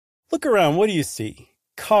Look around, what do you see?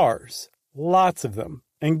 Cars. Lots of them.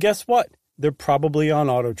 And guess what? They're probably on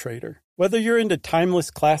AutoTrader. Whether you're into timeless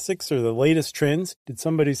classics or the latest trends, did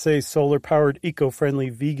somebody say solar-powered, eco-friendly,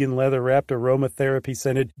 vegan, leather-wrapped,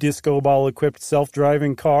 aromatherapy-scented, disco ball-equipped,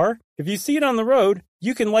 self-driving car? If you see it on the road,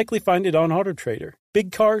 you can likely find it on AutoTrader.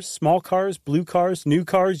 Big cars, small cars, blue cars, new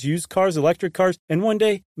cars, used cars, electric cars, and one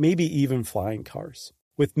day, maybe even flying cars.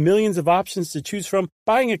 With millions of options to choose from,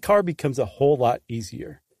 buying a car becomes a whole lot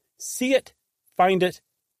easier. See it, find it,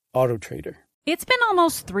 AutoTrader. It's been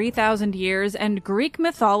almost 3,000 years, and Greek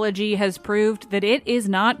mythology has proved that it is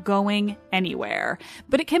not going anywhere.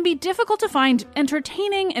 But it can be difficult to find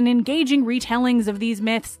entertaining and engaging retellings of these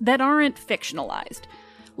myths that aren't fictionalized.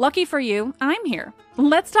 Lucky for you, I'm here.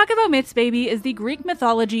 Let's Talk About Myths, Baby is the Greek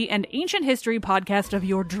mythology and ancient history podcast of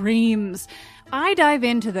your dreams. I dive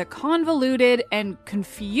into the convoluted and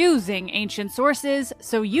confusing ancient sources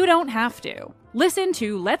so you don't have to. Listen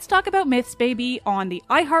to Let's Talk About Myths, Baby on the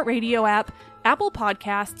iHeartRadio app, Apple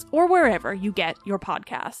Podcasts, or wherever you get your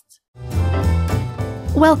podcasts.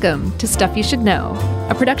 Welcome to Stuff You Should Know,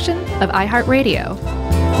 a production of iHeartRadio.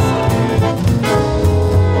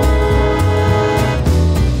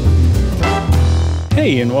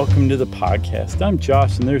 Hey, and welcome to the podcast. I'm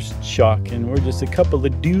Josh, and there's Chuck, and we're just a couple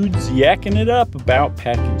of dudes yakking it up about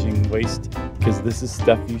packaging waste, because this is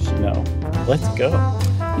stuff you should know. Let's go.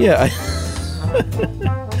 Yeah,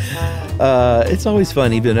 it's always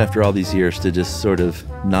fun, even after all these years, to just sort of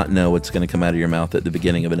not know what's going to come out of your mouth at the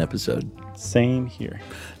beginning of an episode. Same here.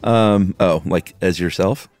 Like as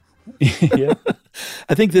yourself? Yeah.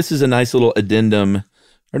 I think this is a nice little addendum,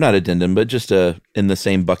 or not addendum, but just in the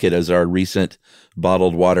same bucket as our recent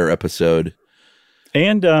bottled water episode.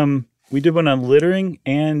 And we did one on littering,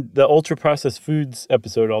 and the ultra-processed foods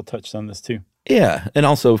episode all touched on this too. Yeah, and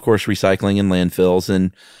also, of course, recycling and landfills.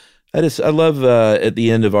 And I love at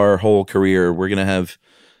the end of our whole career, we're going to have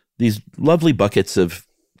these lovely buckets of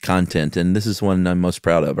content, and this is one I'm most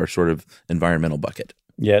proud of, our sort of environmental bucket.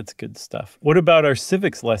 Yeah, it's good stuff. What about our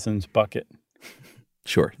civics lessons bucket?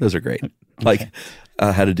 Sure, those are great. Like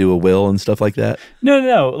how to do a will and stuff like that?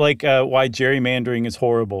 No. Like why gerrymandering is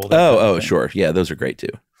horrible. Sure. Yeah, those are great too.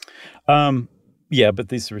 Yeah, but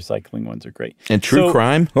these recycling ones are great. And true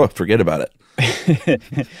crime? Oh, forget about it.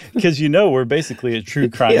 Because we're basically a true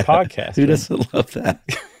crime podcast. Who doesn't love that?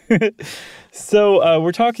 So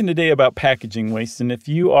we're talking today about packaging waste. And if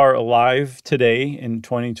you are alive today in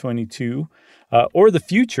 2022, or the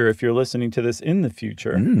future, if you're listening to this in the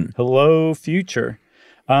future, hello, future,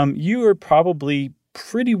 you are probably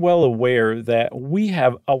pretty well aware that we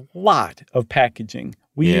have a lot of packaging.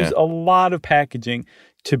 We use a lot of packaging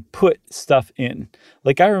to put stuff in.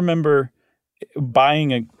 Like I remember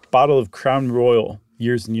buying a bottle of Crown Royal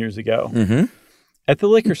years and years ago at the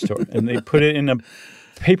liquor store, and they put it in a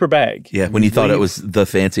paper bag. Yeah, when you thought it was the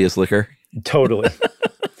fanciest liquor. Totally.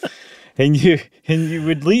 And you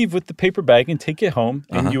would leave with the paper bag and take it home,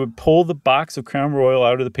 and you would pull the box of Crown Royal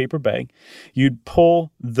out of the paper bag. You'd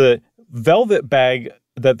pull the velvet bag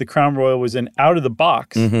that the Crown Royal was in out of the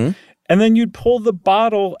box, and then you'd pull the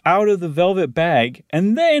bottle out of the velvet bag.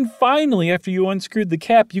 And then finally, after you unscrewed the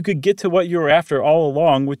cap, you could get to what you were after all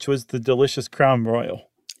along, which was the delicious Crown Royal.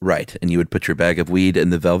 Right. And you would put your bag of weed in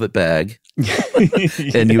the velvet bag,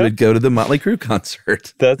 and you would go to the Motley Crue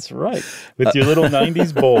concert. That's right. With your little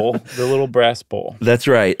 90s bowl, the little brass bowl. That's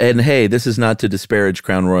right. And hey, this is not to disparage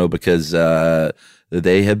Crown Royal, because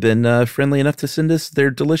they have been friendly enough to send us their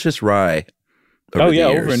delicious rye.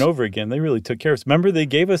 Over and over again. They really took care of us. Remember, they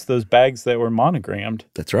gave us those bags that were monogrammed.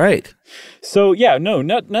 That's right. So,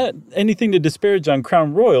 not anything to disparage on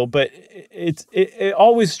Crown Royal, but it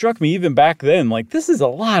always struck me, even back then, like, this is a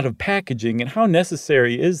lot of packaging, and how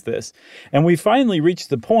necessary is this? And we finally reached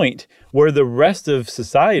the point where the rest of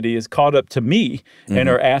society is caught up to me and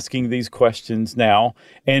are asking these questions now.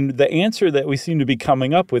 And the answer that we seem to be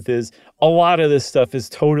coming up with is a lot of this stuff is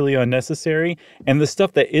totally unnecessary. And the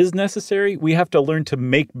stuff that is necessary, we have to learn to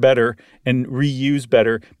make better and reuse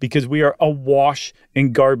better, because we are awash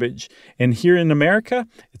in garbage. And here in America,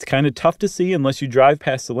 it's kind of tough to see unless you drive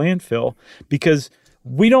past the landfill, because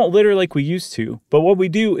we don't litter like we used to. But what we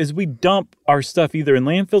do is we dump our stuff either in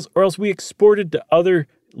landfills, or else we export it to other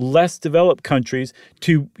less developed countries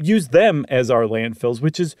to use them as our landfills,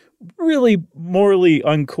 which is really morally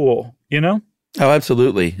uncool, Oh,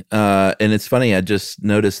 absolutely. And it's funny, I just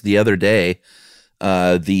noticed the other day,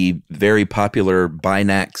 the very popular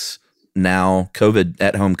Binax Now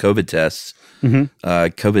at-home COVID tests.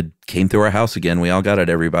 COVID came through our house again. We all got it,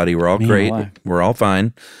 everybody. We're all great. We're all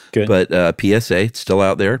fine. Good. But PSA, it's still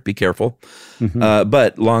out there. Be careful.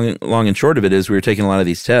 But long and short of it is, we were taking a lot of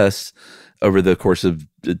these tests. over the course of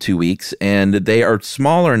 2 weeks, and they are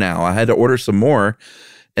smaller now. I had to order some more,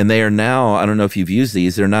 and they are now, I don't know if you've used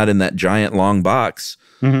these, they're not in that giant long box.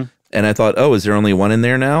 Mm-hmm. And I thought, oh, is there only one in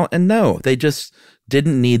there now? And no, they just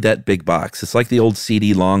didn't need that big box. It's like the old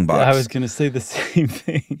CD long box. I was going to say the same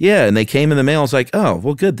thing. Yeah, and they came in the mail. I was like, oh,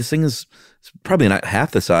 well, good. This thing is probably not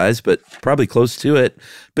half the size, but probably close to it,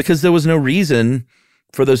 because there was no reason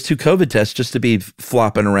for those 2 COVID tests just to be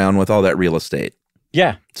flopping around with all that real estate.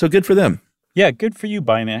 Yeah. So good for them. Yeah, good for you,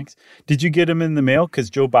 Binax. Did you get them in the mail because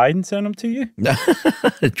Joe Biden sent them to you?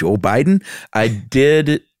 Joe Biden? I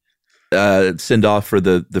did send off for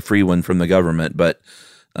the free one from the government, but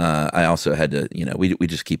I also had to, we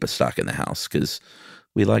just keep a stock in the house because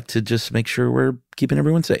we like to just make sure we're keeping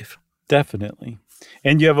everyone safe. Definitely.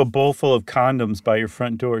 And you have a bowl full of condoms by your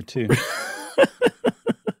front door, too.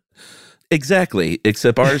 Exactly.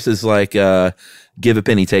 Except ours is like give a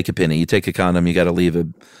penny, take a penny. You take a condom, you got to leave a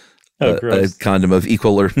condom of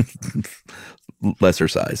equal or lesser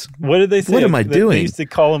size. What did they say? What am I doing? They used to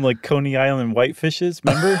call them like Coney Island whitefishes,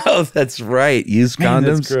 remember? Oh, that's right. Used Man,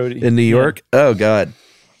 condoms that's grody. in New York. Yeah. Oh, God.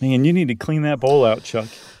 Man, you need to clean that bowl out, Chuck.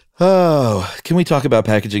 Oh, can we talk about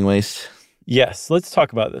packaging waste? Yes, let's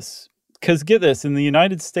talk about this. Because get this, in the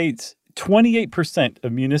United States, 28%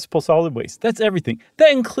 of municipal solid waste, that's everything.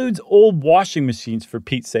 That includes old washing machines, for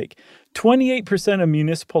Pete's sake. 28% of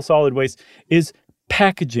municipal solid waste is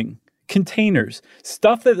packaging, containers,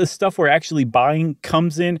 stuff that the stuff we're actually buying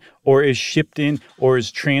comes in or is shipped in or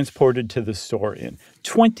is transported to the store in.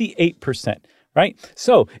 28%. Right?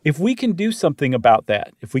 So if we can do something about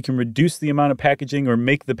that, if we can reduce the amount of packaging or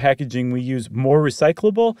make the packaging we use more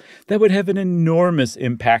recyclable, that would have an enormous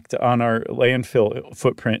impact on our landfill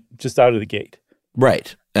footprint just out of the gate.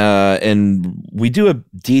 Right. And we do a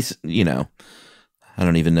decent, I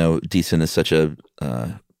don't even know, decent is such a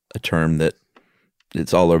term that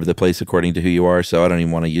it's all over the place according to who you are, so I don't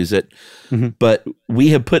even want to use it. Mm-hmm. But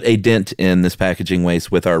we have put a dent in this packaging waste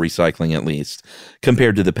with our recycling, at least,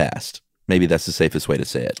 compared to the past. Maybe that's the safest way to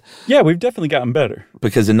say it. Yeah, we've definitely gotten better.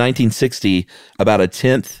 Because in 1960, about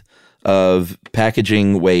 1/10 of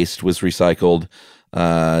packaging waste was recycled.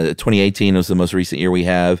 2018 was the most recent year we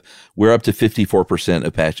have. We're up to 54%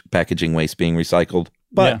 of packaging waste being recycled.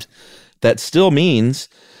 But that still means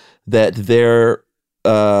that there,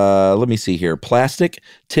 let me see here, plastic,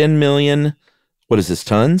 10 million, what is this,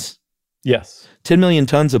 tons? Yes. 10 million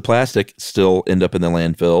tons of plastic still end up in the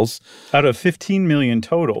landfills. Out of 15 million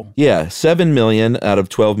total. Yeah, 7 million out of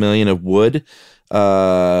 12 million of wood.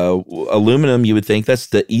 Aluminum, you would think that's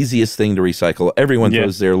the easiest thing to recycle. Everyone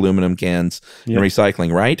throws their aluminum cans in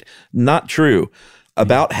recycling, right? Not true.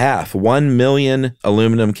 About half, 1 million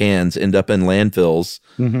aluminum cans end up in landfills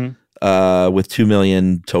with 2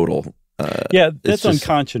 million total. That's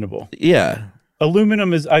unconscionable. Yeah.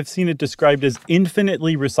 Aluminum is, I've seen it described as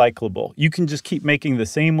infinitely recyclable. You can just keep making the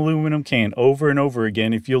same aluminum can over and over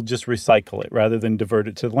again if you'll just recycle it rather than divert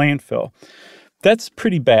it to the landfill. That's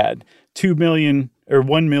pretty bad. 2 million or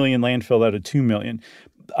 1 million landfill out of 2 million.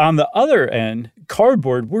 On the other end,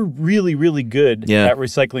 cardboard, we're really, really good at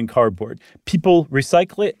recycling cardboard. People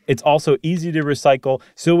recycle it. It's also easy to recycle,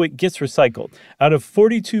 so it gets recycled. Out of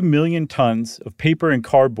 42 million tons of paper and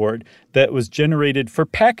cardboard that was generated for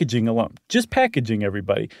packaging alone, just packaging,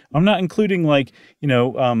 everybody. I'm not including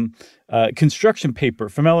construction paper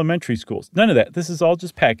from elementary schools. None of that. This is all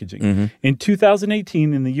just packaging. Mm-hmm. In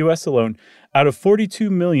 2018, in the U.S. alone, out of 42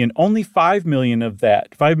 million, only 5 million of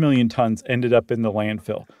that, 5 million tons ended up in the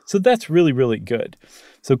landfill. So that's really, really good.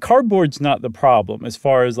 So cardboard's not the problem as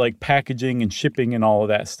far as like packaging and shipping and all of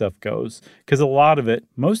that stuff goes, because a lot of it,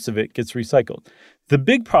 most of it gets recycled. The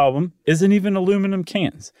big problem isn't even aluminum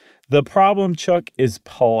cans. The problem, Chuck, is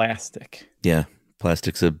plastic. Yeah,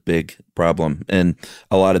 plastic's a big problem. And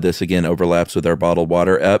a lot of this, again, overlaps with our bottled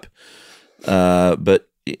water app.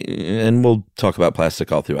 And we'll talk about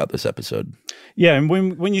plastic all throughout this episode. Yeah, and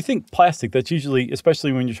when you think plastic, that's usually,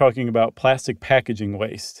 especially when you're talking about plastic packaging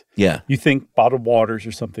waste. Yeah. You think bottled waters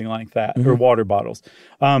or something like that, or water bottles.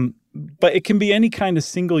 But it can be any kind of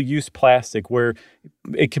single-use plastic where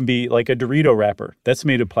it can be like a Dorito wrapper. That's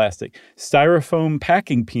made of plastic. Styrofoam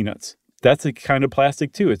packing peanuts. That's a kind of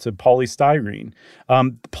plastic, too. It's a polystyrene.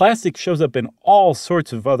 Plastic shows up in all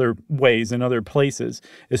sorts of other ways in other places,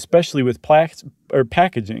 especially with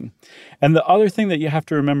packaging. And the other thing that you have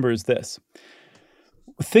to remember is this.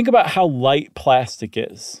 Think about how light plastic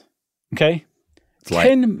is, okay?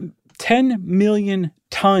 10 million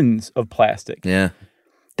tons of plastic. Yeah.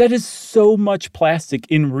 That is so much plastic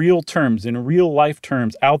in real terms, in real life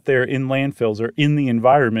terms, out there in landfills or in the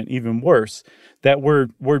environment, even worse, that we're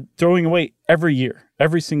throwing away every year,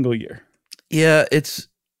 every single year. Yeah, it's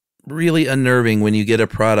really unnerving when you get a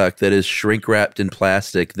product that is shrink wrapped in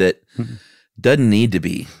plastic that doesn't need to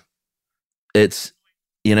be. It's,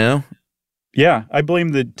 you know? Yeah, I blame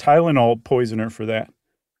the Tylenol poisoner for that.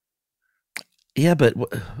 Yeah, but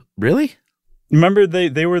really? Remember,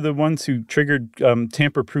 they were the ones who triggered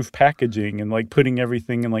tamper-proof packaging and like putting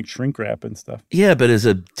everything in like shrink wrap and stuff. Yeah, but as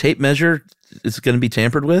a tape measure, it's going to be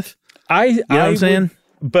tampered with? You know what I'm saying?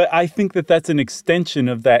 But I think that that's an extension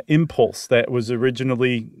of that impulse that was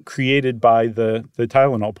originally created by the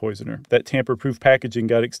Tylenol poisoner. That tamper-proof packaging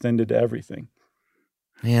got extended to everything.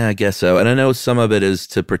 Yeah, I guess so. And I know some of it is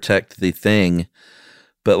to protect the thing.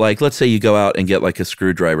 But like, let's say you go out and get like a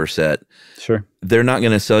screwdriver set. Sure. They're not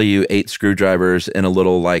going to sell you 8 screwdrivers in a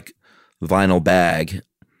little like vinyl bag.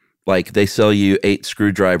 Like they sell you 8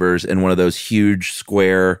 screwdrivers in one of those huge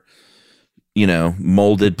square, you know,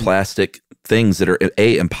 molded plastic things that are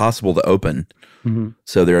impossible to open. Mm-hmm.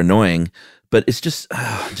 So they're annoying, but it's just,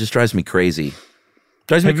 it just drives me crazy.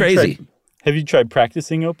 Have you tried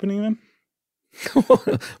practicing opening them?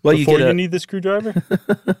 Well, Before you need the screwdriver?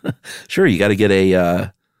 Sure, you got to get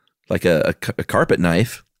a carpet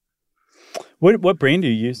knife. What brand do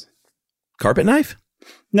you use? Carpet knife?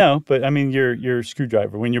 No, but I mean your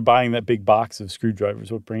screwdriver. When you're buying that big box of screwdrivers,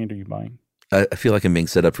 what brand are you buying? I feel like I'm being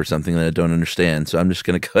set up for something that I don't understand, so I'm just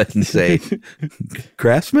going to go ahead and say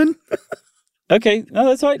Craftsman? Okay, no,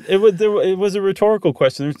 that's right. It was a rhetorical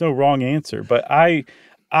question. There's no wrong answer, but I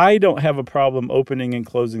don't have a problem opening and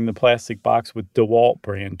closing the plastic box with DeWalt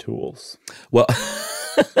brand tools. Well,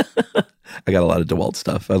 I got a lot of DeWalt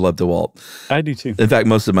stuff. I love DeWalt. I do too. In fact,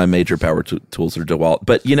 most of my major power tools are DeWalt.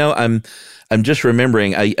 But you know, I'm just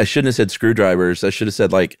remembering. I shouldn't have said screwdrivers. I should have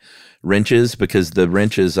said like wrenches, because the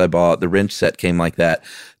wrenches I bought, the wrench set came like that.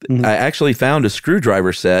 Mm-hmm. I actually found a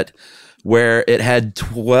screwdriver set where it had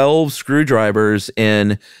 12 screwdrivers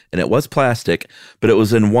in, and it was plastic, but it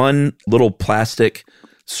was in one little plastic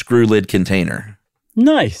screw lid container.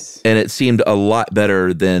 Nice. And it seemed a lot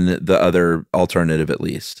better than the other alternative, at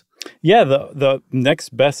least. Yeah, the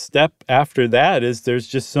next best step after that is there's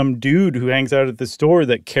just some dude who hangs out at the store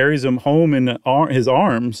that carries them home in his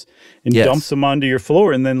arms and dumps them onto your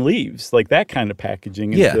floor and then leaves. Like that kind of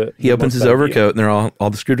packaging. He opens his overcoat and they're all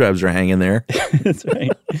the screwdrivers are hanging there. That's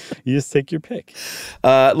right. You just take your pick.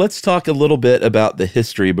 Let's talk a little bit about the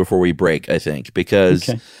history before we break, I think, because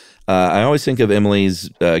I always think of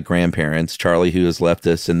Emily's grandparents, Charlie, who has left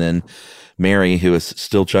us, and then Mary, who is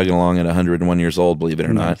still chugging along at 101 years old, believe it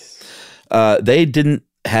or not. They didn't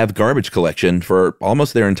have garbage collection for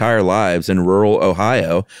almost their entire lives in rural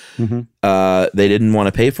Ohio. Mm-hmm. They didn't want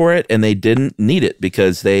to pay for it, and they didn't need it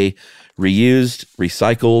because they reused,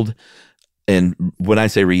 recycled, and when I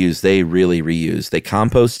say reused, they really reused. They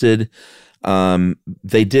composted.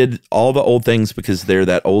 They did all the old things because they're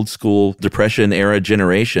that old school Depression era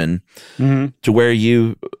generation, to where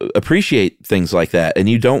you appreciate things like that and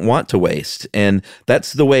you don't want to waste. And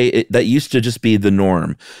that's the way that used to just be the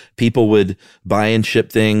norm. People would buy and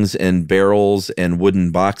ship things in barrels and wooden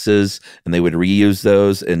boxes, and they would reuse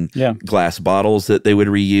those, and glass bottles that they would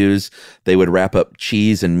reuse. They would wrap up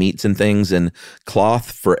cheese and meats and things in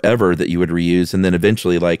cloth forever that you would reuse. And then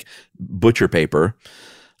eventually like butcher paper.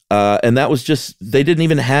 And that was just, they didn't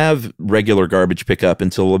even have regular garbage pickup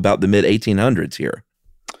until about the mid 1800s here.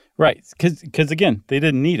 Right. Because again, they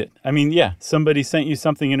didn't need it. I mean, somebody sent you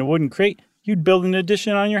something in a wooden crate, you'd build an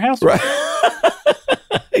addition on your house. Right.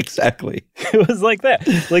 Exactly. It was like that.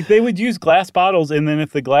 Like they would use glass bottles, and then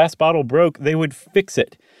if the glass bottle broke, they would fix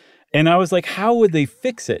it. And I was like, how would they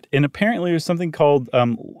fix it? And apparently there's something called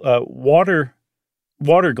water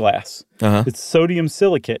glass. Uh-huh. It's sodium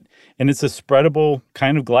silicate, and it's a spreadable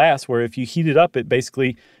kind of glass where if you heat it up, it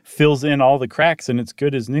basically fills in all the cracks and it's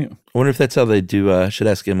good as new. I wonder if that's how they do, should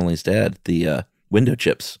ask Emily's dad, the window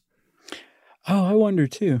chips. Oh, I wonder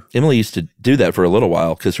too. Emily used to do that for a little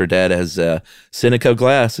while because her dad has Cineco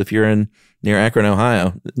glass if you're near Akron,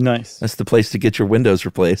 Ohio. Nice. That's the place to get your windows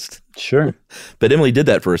replaced. Sure. But Emily did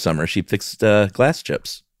that for a summer. She fixed glass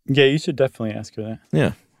chips. Yeah, you should definitely ask her that.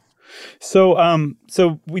 Yeah.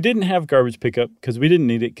 So we didn't have garbage pickup because we didn't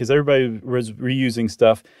need it because everybody was reusing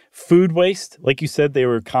stuff. Food waste, like you said, they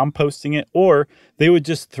were composting it, or they would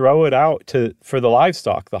just throw it out for the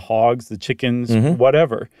livestock, the hogs, the chickens,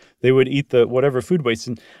 whatever. They would eat the whatever food waste.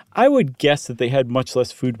 And I would guess that they had much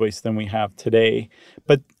less food waste than we have today.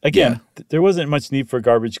 But again, there wasn't much need for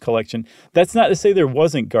garbage collection. That's not to say there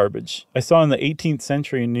wasn't garbage. I saw in the 18th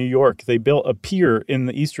century in New York, they built a pier in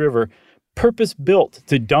the East River purpose-built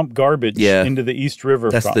to dump garbage into the East River.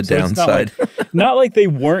 That's the downside. Not like they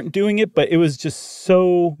weren't doing it, but it was just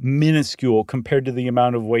so minuscule compared to the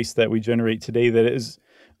amount of waste that we generate today that it is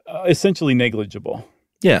essentially negligible.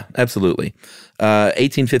 Yeah, absolutely.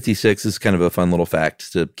 1856 is kind of a fun little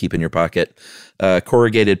fact to keep in your pocket.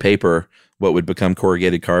 Corrugated paper, what would become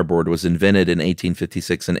corrugated cardboard, was invented in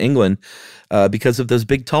 1856 in England because of those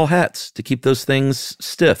big tall hats to keep those things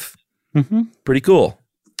stiff. Mm-hmm. Pretty cool.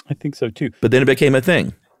 I think so too. But then it became a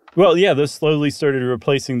thing. Well, yeah, those slowly started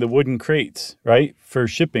replacing the wooden crates, right, for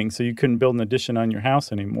shipping, so you couldn't build an addition on your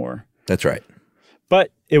house anymore. That's right.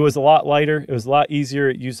 But it was a lot lighter. It was a lot easier.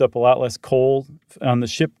 It used up a lot less coal on the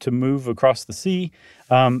ship to move across the sea.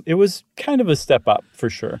 It was kind of a step up for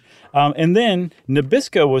sure. And then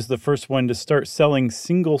Nabisco was the first one to start selling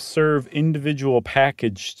single-serve individual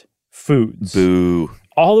packaged foods. Boo.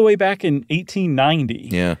 All the way back in 1890.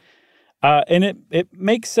 Yeah. And it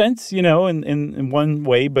makes sense, in one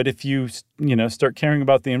way. But if you start caring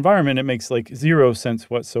about the environment, it makes like zero sense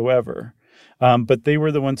whatsoever. But they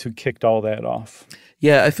were the ones who kicked all that off.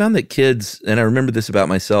 Yeah, I found that kids, and I remember this about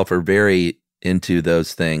myself, are very into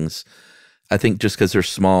those things. I think just because they're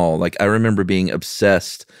small. Like, I remember being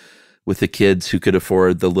obsessed with the kids who could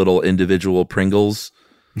afford the little individual Pringles.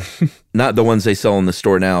 Not the ones they sell in the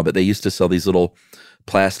store now, but they used to sell these little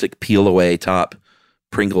plastic peel-away top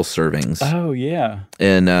Pringles servings. Oh, yeah.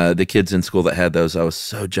 And the kids in school that had those, I was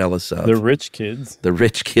so jealous of. The rich kids. The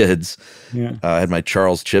rich kids. Yeah. I had my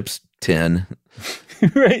Charles Chips tin.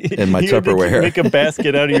 Right. And my you Tupperware. Had to make a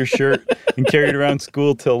basket out of your shirt and carry it around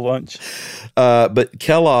school till lunch. But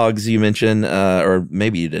Kellogg's, you mentioned, or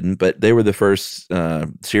maybe you didn't, but they were the first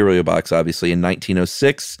cereal box, obviously, in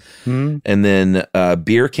 1906. Mm-hmm. And then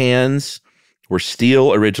beer cans were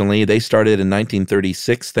steel originally. They started in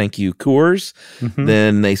 1936. Thank you, Coors. Mm-hmm.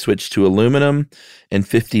 Then they switched to aluminum in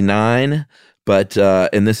 59. But,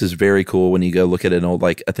 and this is very cool when you go look at an old,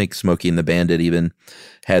 like, I think Smokey and the Bandit even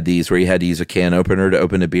had these where you had to use a can opener to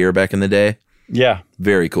open a beer back in the day. Yeah.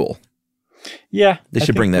 Very cool. Yeah. They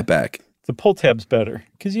should bring that back. The pull tab's better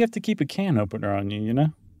because you have to keep a can opener on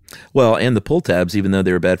you, Well, and the pull tabs, even though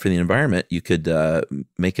they were bad for the environment, you could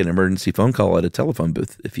make an emergency phone call at a telephone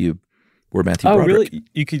booth if you were Matthew Broderick. Oh, really?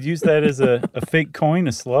 You could use that as a fake coin,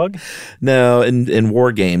 a slug? No, in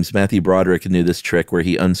War Games, Matthew Broderick knew this trick where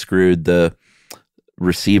he unscrewed the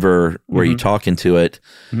receiver where you talk into it,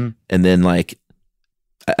 and then, like,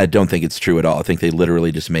 I don't think it's true at all. I think they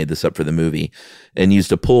literally just made this up for the movie and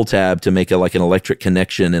used a pull tab to make an electric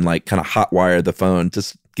connection and, like, kind of hot wire the phone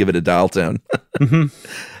to give it a dial tone. I'm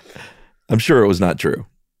sure it was not true.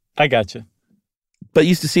 I gotcha. But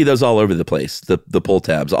used to see those all over the place, the pull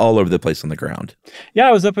tabs all over the place on the ground. Yeah,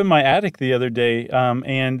 I was up in my attic the other day,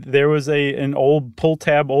 and there was an old pull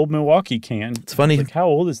tab, old Milwaukee can. It's funny. Like, how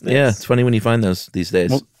old is this? Yeah, it's funny when you find those these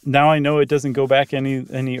days. Well, now I know it doesn't go back any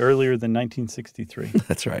earlier than 1963.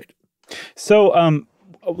 That's right. So,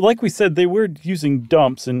 like we said, they were using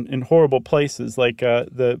dumps in horrible places. Like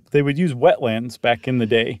they would use wetlands back in the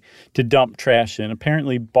day to dump trash in.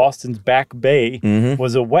 Apparently, Boston's Back Bay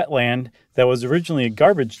was a wetland that was originally a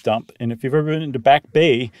garbage dump. And if you've ever been to Back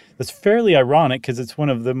Bay, that's fairly ironic because it's one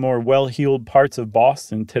of the more well-heeled parts of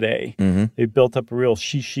Boston today. They built up a real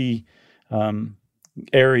shishi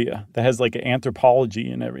area that has like an anthropology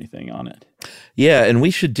and everything on it. Yeah, and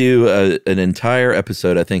we should do an entire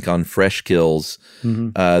episode, I think, on fresh kills.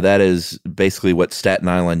 That is basically what Staten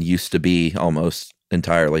Island used to be almost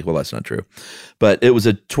entirely. Well, that's not true. But it was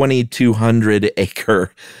a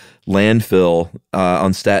 2,200-acre landfill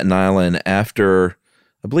on Staten Island after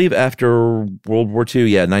World War II.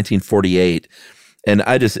 Yeah, 1948. And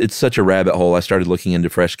it's such a rabbit hole. I started looking into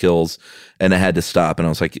fresh kills and I had to stop. And I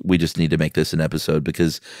was like, we just need to make this an episode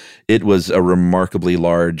because it was a remarkably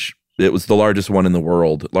large, it was the largest one in the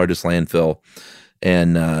world, largest landfill.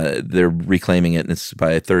 And they're reclaiming it. And it's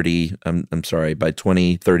by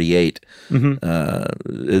 2038.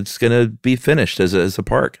 It's going to be finished as a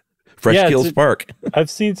park. Fresh Kills Park. I've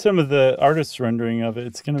seen some of the artist rendering of it.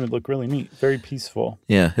 It's going to look really neat. Very peaceful.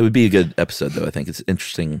 Yeah, it would be a good episode, though. I think it's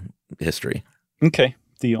interesting history. Okay,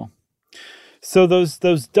 deal. So those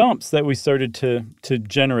dumps that we started to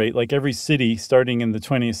generate, like every city starting in the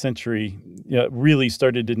 20th century, really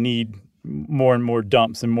started to need more and more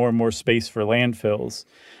dumps and more space for landfills.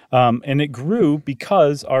 And it grew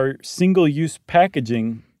because our single-use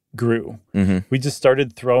packaging grew. We just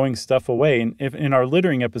started throwing stuff away. And in our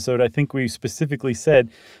littering episode, I think we specifically said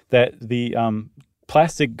that the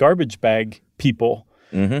plastic garbage bag people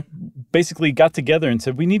basically got together and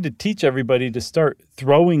said, we need to teach everybody to start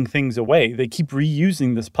throwing things away. They keep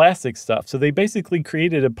reusing this plastic stuff. So they basically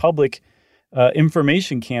created a public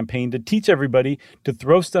information campaign to teach everybody to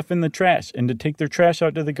throw stuff in the trash and to take their trash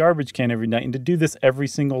out to the garbage can every night and to do this every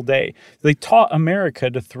single day. They taught America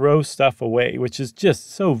to throw stuff away, which is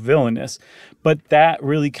just so villainous. But that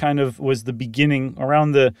really kind of was the beginning,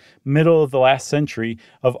 around the middle of the last century,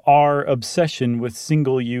 of our obsession with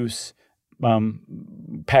single-use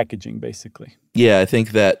packaging, basically. Yeah, I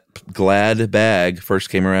think that Glad bag first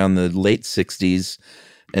came around the late 60s.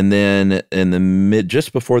 And then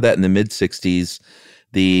just before that, in the mid 60s,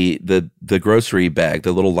 the grocery bag,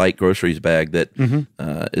 the little light groceries bag that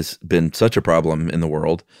has been such a problem in the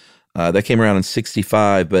world, that came around in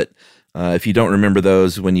 65. But if you don't remember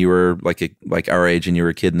those when you were like our age and you were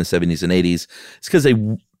a kid in the 70s and 80s, it's because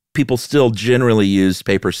people still generally used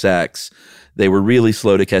paper sacks. They were really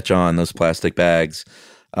slow to catch on, those plastic bags.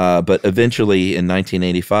 But eventually, in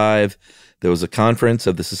 1985, there was a conference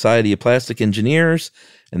of the Society of Plastic Engineers,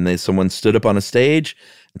 and someone stood up on a stage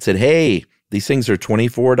and said, "Hey, these things are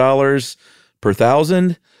 $24 per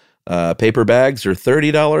 1,000. Paper bags are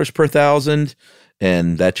 $30 per 1,000."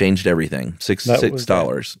 And that changed everything.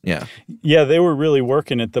 $6. Yeah. Yeah, they were really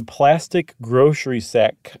working at the Plastic Grocery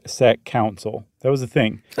Sack Council. That was the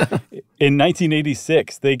thing. In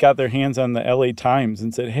 1986, they got their hands on the LA Times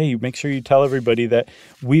and said, "Hey, make sure you tell everybody that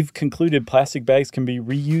we've concluded plastic bags can be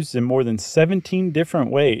reused in more than 17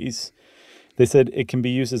 different ways." They said it can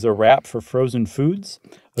be used as a wrap for frozen foods,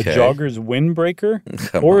 a jogger's windbreaker,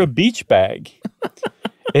 or a beach bag.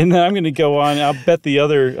 And then I'm going to go on. I'll bet the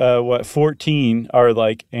other, 14 are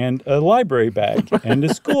like, and a library bag, and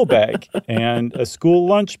a school bag, and a school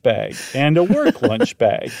lunch bag, and a work lunch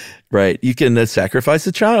bag. Right. You can sacrifice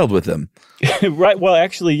a child with them. Right. Well,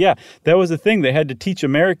 actually, yeah, that was the thing. They had to teach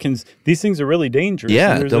Americans these things are really dangerous.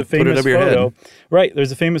 Yeah, don't put it over your head. Right.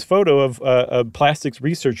 There's a famous photo of a plastics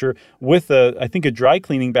researcher with I think a dry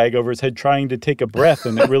cleaning bag over his head trying to take a breath,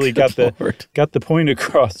 and it really got the point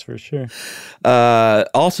across for sure.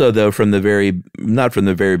 Also, though, not from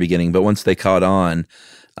the very beginning, but once they caught on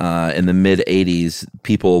in the mid 80s,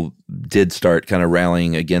 people did start kind of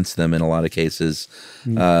rallying against them in a lot of cases.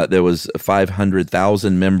 There was a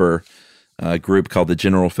 500,000 member group called the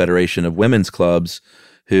General Federation of Women's Clubs,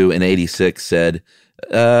 who in 86 said,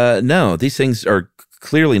 no, these things are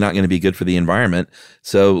clearly not going to be good for the environment,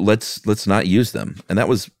 so let's not use them. And that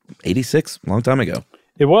was 86, a long time ago.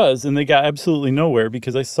 It was, and they got absolutely nowhere,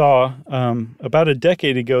 because I saw about a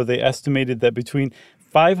decade ago, they estimated that between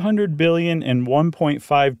 500 billion and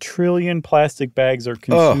 1.5 trillion plastic bags are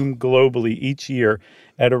consumed globally each year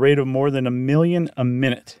at a rate of more than 1 million a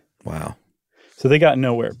minute. Wow. So they got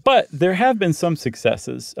nowhere. But there have been some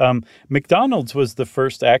successes. McDonald's was the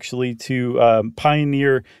first actually to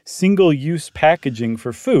pioneer single-use packaging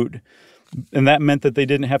for food. And that meant that they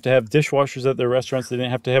didn't have to have dishwashers at their restaurants. They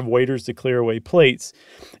didn't have to have waiters to clear away plates.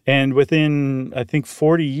 And within, I think,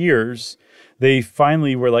 40 years, they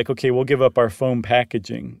finally were like, okay, we'll give up our foam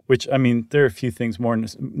packaging, which, I mean, there are a few things more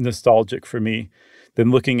nostalgic for me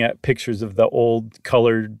than looking at pictures of the old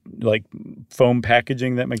colored, like, foam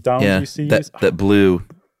packaging that McDonald's used to use. That blue.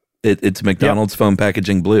 It's McDonald's foam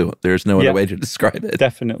packaging blue. There's no other way to describe it.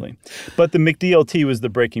 Definitely. But the McDLT was the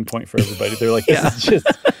breaking point for everybody. They're like,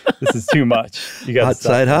 this is too much. You got hot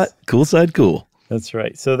side hot, cool side cool. That's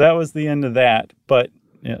right. So that was the end of that. But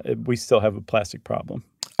we still have a plastic problem.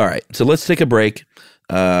 All right. So let's take a break.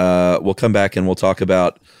 We'll come back and we'll talk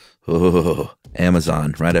about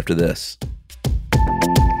Amazon right after this.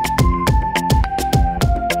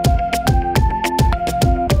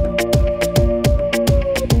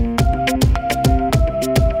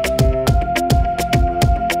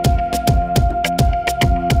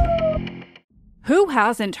 Who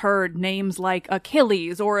hasn't heard names like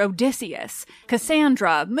Achilles or Odysseus,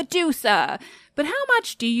 Cassandra, Medusa? But how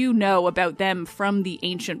much do you know about them from the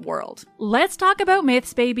ancient world? Let's Talk About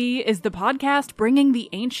Myths, Baby is the podcast bringing the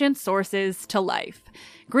ancient sources to life.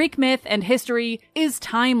 Greek myth and history is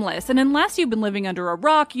timeless, and unless you've been living under a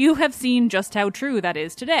rock, you have seen just how true that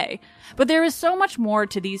is today. But there is so much more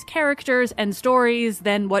to these characters and stories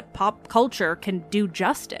than what pop culture can do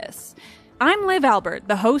justice. I'm Liv Albert,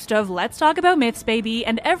 the host of Let's Talk About Myths, Baby,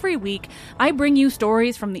 and every week I bring you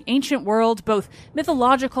stories from the ancient world, both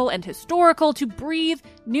mythological and historical, to breathe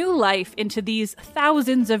new life into these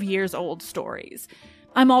thousands of years old stories.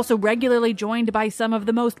 I'm also regularly joined by some of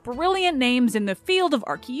the most brilliant names in the field of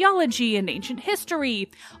archaeology and ancient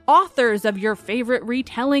history, authors of your favorite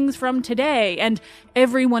retellings from today, and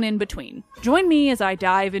everyone in between. Join me as I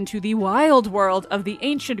dive into the wild world of the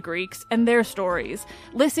ancient Greeks and their stories.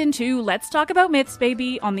 Listen to Let's Talk About Myths,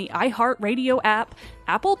 Baby on the iHeartRadio app,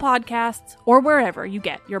 Apple Podcasts, or wherever you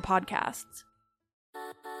get your podcasts.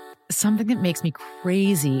 Something that makes me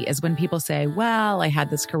crazy is when people say, well, I had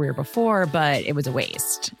this career before, but it was a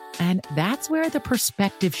waste. And that's where the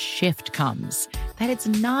perspective shift comes, that it's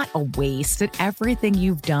not a waste, that everything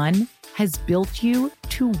you've done has built you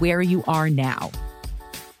to where you are now.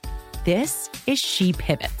 This is She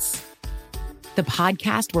Pivots, the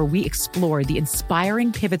podcast where we explore the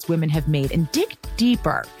inspiring pivots women have made and dig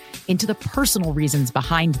deeper into the personal reasons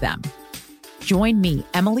behind them. Join me,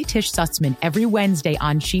 Emily Tish Sussman, every Wednesday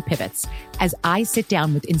on She Pivots as I sit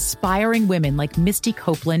down with inspiring women like Misty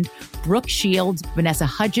Copeland, Brooke Shields, Vanessa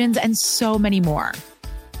Hudgens, and so many more.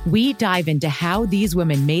 We dive into how these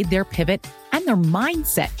women made their pivot and their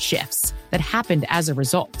mindset shifts that happened as a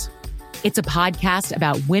result. It's a podcast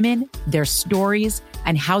about women, their stories,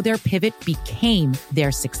 and how their pivot became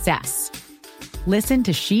their success. Listen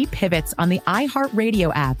to She Pivots on the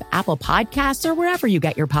iHeartRadio app, Apple Podcasts, or wherever you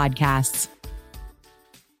get your podcasts.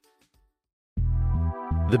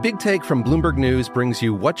 The Big Take from Bloomberg News brings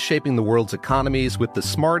you what's shaping the world's economies with the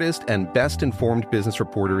smartest and best-informed business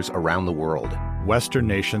reporters around the world. Western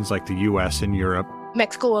nations like the U.S. and Europe.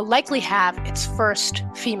 Mexico will likely have its first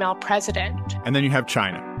female president. And then you have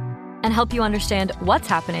China. And help you understand what's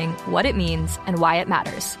happening, what it means, and why it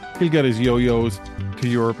matters. He'll get his yo-yos to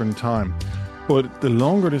Europe in time. But the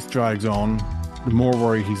longer this drags on, the more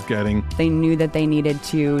worry he's getting. They knew that they needed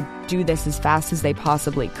to do this as fast as they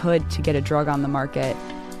possibly could to get a drug on the market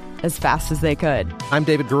as fast as they could. I'm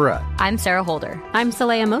David Gura. I'm Sarah Holder. I'm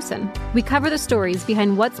Saleha Mohsen. We cover the stories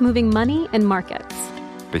behind what's moving money and markets.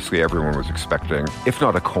 Basically, everyone was expecting, if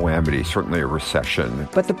not a calamity, certainly a recession.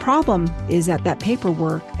 But the problem is that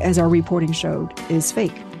paperwork, as our reporting showed, is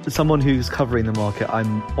fake. As someone who's covering the market,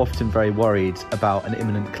 I'm often very worried about an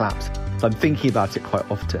imminent collapse. So I'm thinking about it quite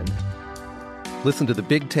often. Listen to The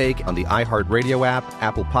Big Take on the iHeartRadio app,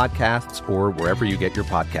 Apple Podcasts, or wherever you get your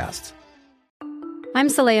podcasts. I'm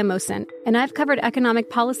Saleha Mohsen, and I've covered economic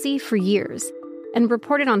policy for years and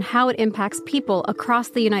reported on how it impacts people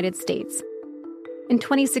across the United States. In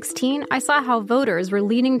 2016, I saw how voters were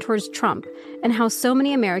leaning towards Trump and how so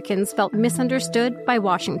many Americans felt misunderstood by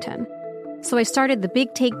Washington. So I started The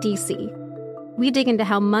Big Take DC. We dig into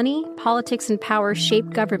how money, politics, and power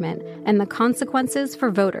shape government and the consequences for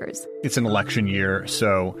voters. It's an election year,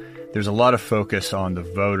 so there's a lot of focus on the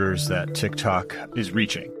voters that TikTok is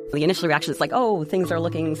reaching. The initial reaction is like, oh, things are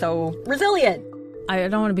looking so resilient. I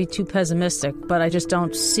don't want to be too pessimistic, but I just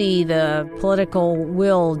don't see the political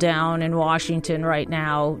will down in Washington right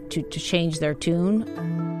now to change their tune.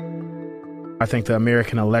 I think the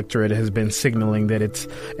American electorate has been signaling that it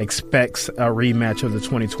expects a rematch of the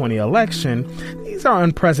 2020 election. These are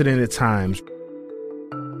unprecedented times.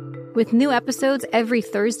 With new episodes every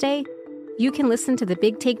Thursday, you can listen to The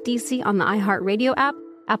Big Take DC on the iHeartRadio app,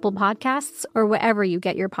 Apple Podcasts, or wherever you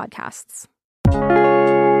get your podcasts.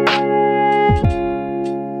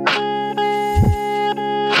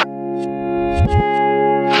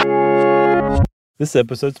 This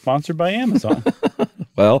episode's sponsored by Amazon.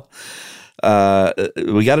 Well,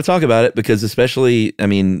 we got to talk about it because especially, I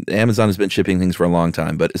mean, Amazon has been shipping things for a long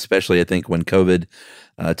time, but especially I think when COVID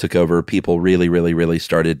took over, people really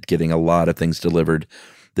started getting a lot of things delivered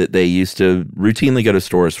that they used to routinely go to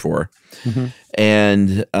stores for. Mm-hmm.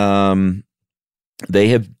 And they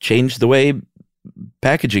have changed the way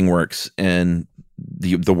packaging works in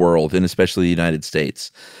the world, and especially the United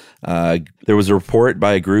States. There was a report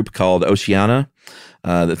by a group called Oceana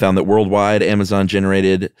that found that worldwide, Amazon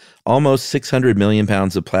generated almost 600 million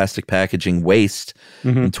pounds of plastic packaging waste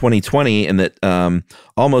in 2020, and that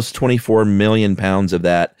almost 24 million pounds of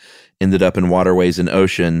that ended up in waterways and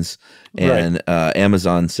oceans. And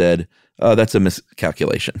Amazon said, oh, that's a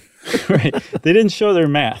miscalculation. Right. They didn't show their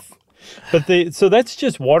math. But so that's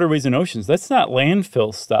just waterways and oceans. That's not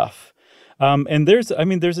landfill stuff. And there's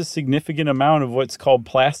a significant amount of what's called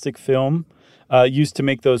plastic film used to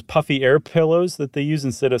make those puffy air pillows that they use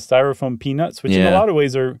instead of styrofoam peanuts, which in a lot of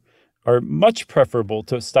ways are much preferable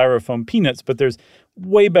to styrofoam peanuts. But there's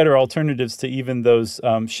way better alternatives to even those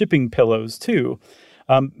shipping pillows too,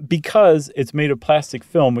 because it's made of plastic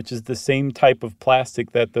film, which is the same type of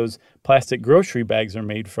plastic that those plastic grocery bags are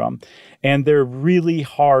made from. And they're really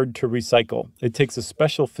hard to recycle. It takes a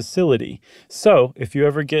special facility. So if you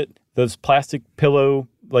ever get those plastic pillow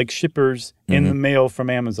like shippers in the mail from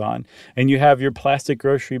Amazon, and you have your plastic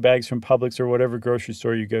grocery bags from Publix or whatever grocery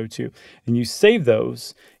store you go to, and you save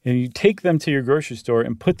those and you take them to your grocery store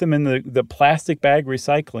and put them in the plastic bag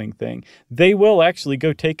recycling thing, they will actually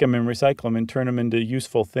go take them and recycle them and turn them into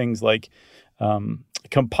useful things like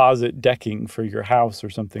composite decking for your house or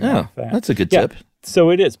something like that. That's a good tip.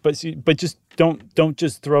 So it is, but just don't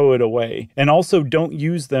just throw it away, and also don't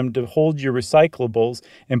use them to hold your recyclables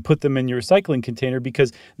and put them in your recycling container,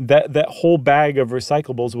 because that whole bag of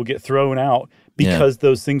recyclables will get thrown out because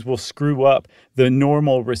those things will screw up the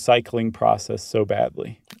normal recycling process so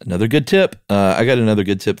badly. Another good tip. I got another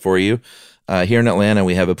good tip for you. Here in Atlanta,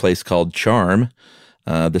 we have a place called Charm,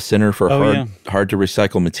 the Center for Hard to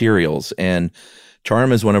Recycle Materials, and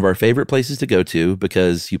Charm is one of our favorite places to go to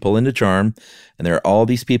because you pull into Charm and there are all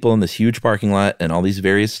these people in this huge parking lot and all these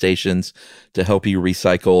various stations to help you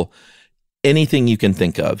recycle anything you can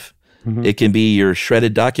think of. Mm-hmm. It can be your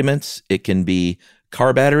shredded documents. It can be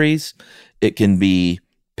car batteries. It can be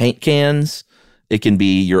paint cans. It can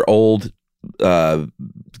be your old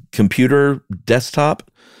computer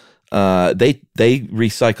desktop. They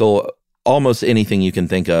recycle almost anything you can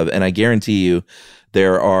think of. And I guarantee you,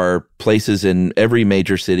 there are places in every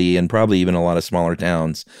major city and probably even a lot of smaller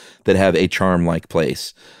towns that have a Charm-like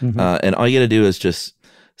place. Mm-hmm. And all you got to do is just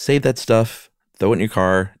save that stuff, throw it in your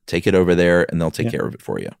car, take it over there, and they'll take care of it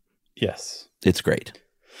for you. Yes. It's great.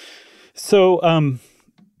 So,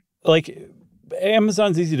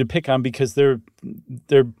 Amazon's easy to pick on because they're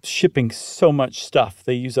shipping so much stuff.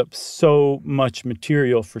 They use up so much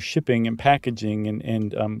material for shipping and packaging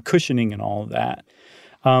and cushioning and all of that.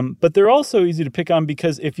 But they're also easy to pick on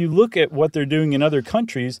because if you look at what they're doing in other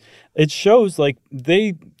countries, it shows like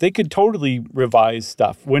they could totally revise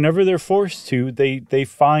stuff. Whenever they're forced to, they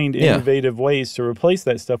find innovative ways to replace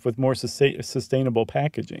that stuff with more sustainable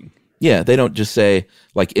packaging. Yeah, they don't just say,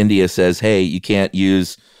 like India says, hey, you can't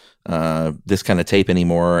use this kind of tape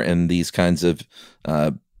anymore and these kinds of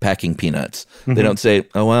packing peanuts. Mm-hmm. They don't say,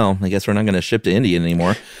 oh, well, I guess we're not going to ship to India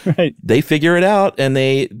anymore. Right. They figure it out and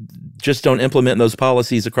they just don't implement those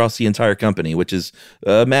policies across the entire company, which is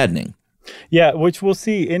maddening. Yeah, which we'll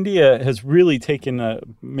see. India has really taken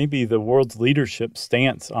maybe the world's leadership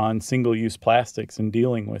stance on single-use plastics and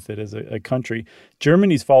dealing with it as a country.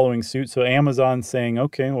 Germany's following suit, so Amazon's saying,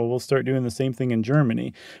 okay, well, we'll start doing the same thing in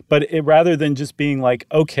Germany. But rather than just being like,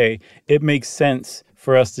 okay, it makes sense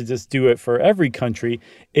for us to just do it for every country,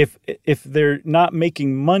 if they're not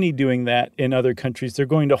making money doing that in other countries, they're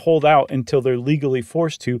going to hold out until they're legally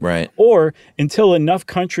forced to, right? Or until enough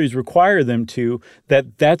countries require them to,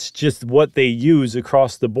 that's just what they use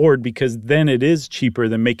across the board, because then it is cheaper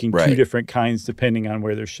than making two different kinds depending on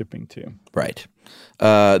where they're shipping to. Right.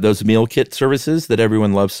 Those meal kit services that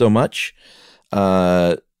everyone loves so much,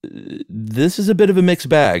 this is a bit of a mixed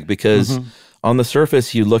bag because on the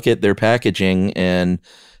surface, you look at their packaging and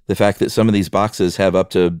the fact that some of these boxes have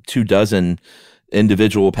up to 24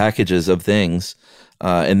 individual packages of things.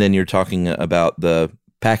 And then you're talking about the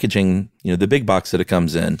packaging, the big box that it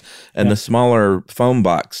comes in and the smaller foam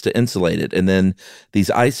box to insulate it. And then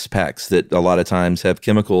these ice packs that a lot of times have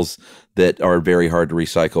chemicals that are very hard to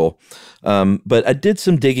recycle. But I did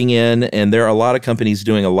some digging in and there are a lot of companies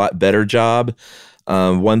doing a lot better job.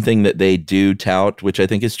 One thing that they do tout, which I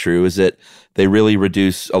think is true, is that they really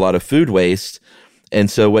reduce a lot of food waste.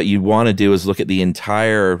 And so what you want to do is look at the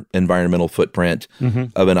entire environmental footprint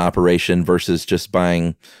of an operation versus just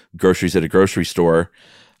buying groceries at a grocery store.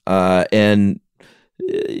 And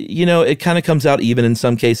it kind of comes out even in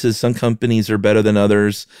some cases. Some companies are better than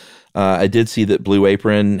others. I did see that Blue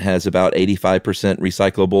Apron has about 85%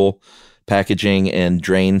 recyclable packaging and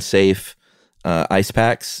drain-safe ice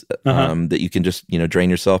packs that you can just drain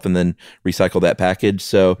yourself and then recycle that package.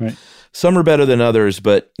 So some are better than others,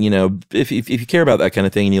 but if you care about that kind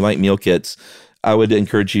of thing and you like meal kits, I would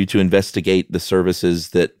encourage you to investigate the services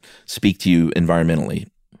that speak to you environmentally.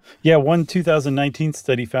 Yeah, one 2019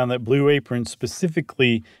 study found that Blue Apron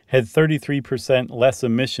specifically had 33% less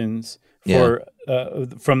emissions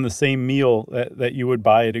from the same meal that you would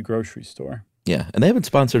buy at a grocery store. Yeah, and they haven't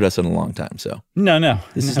sponsored us in a long time, so. No.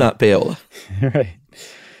 This is not payola. Right.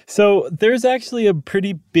 So there's actually a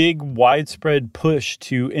pretty big widespread push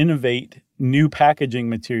to innovate new packaging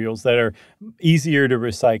materials that are easier to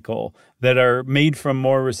recycle, that are made from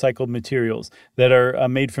more recycled materials, that are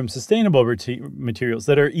made from sustainable materials,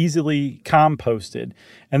 that are easily composted.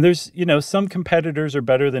 And there's, some competitors are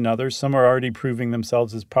better than others. Some are already proving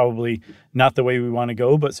themselves as probably not the way we want to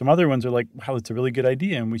go, but some other ones are like, wow, it's a really good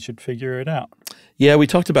idea and we should figure it out. Yeah, we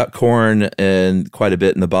talked about corn and quite a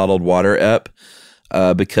bit in the bottled water ep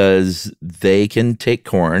because they can take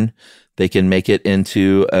corn, they can make it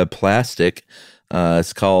into a plastic.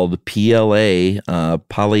 It's called PLA,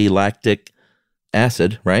 polylactic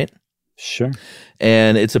acid, right? Sure.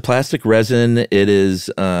 And it's a plastic resin. It is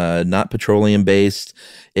not petroleum-based.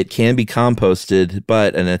 It can be composted,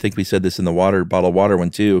 but, and I think we said this in the bottled water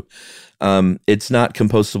one too, It's not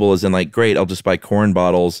compostable as in like, great, I'll just buy corn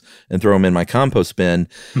bottles and throw them in my compost bin.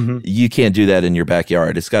 You can't do that in your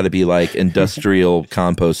backyard. It's got to be like industrial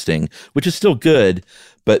composting, which is still good,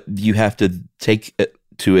 but you have to take it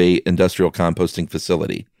to a industrial composting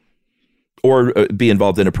facility or be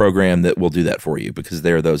involved in a program that will do that for you, because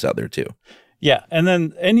there are those out there too. Yeah, and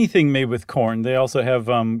then anything made with corn. They also have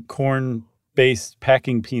corn-based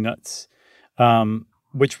packing peanuts,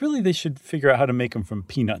 which really they should figure out how to make them from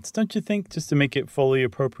peanuts, don't you think, just to make it fully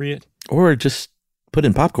appropriate? Or just put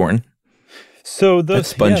in popcorn. So those That's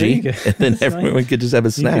spongy, and then everyone could just have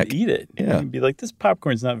a snack. You could eat it. Yeah. You'd be like, this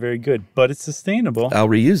popcorn's not very good, but it's sustainable. I'll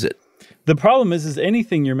reuse it. The problem is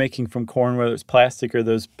anything you're making from corn, whether it's plastic or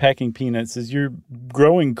those packing peanuts, is you're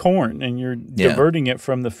growing corn and you're diverting it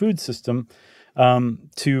from the food system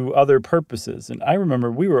to other purposes. And I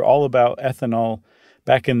remember we were all about ethanol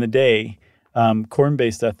back in the day,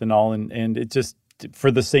 corn-based ethanol, and it just,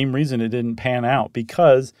 for the same reason, it didn't pan out,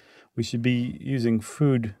 because we should be using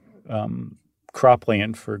food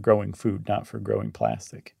cropland for growing food, not for growing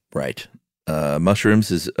plastic. Right.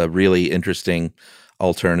 Mushrooms is a really interesting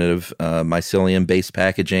alternative. Mycelium-based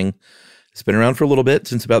packaging. It's been around for a little bit,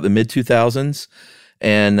 since about the mid-2000s.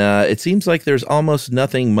 And it seems like there's almost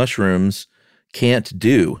nothing mushrooms can't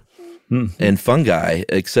do and fungi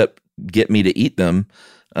except get me to eat them.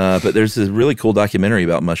 But there's this really cool documentary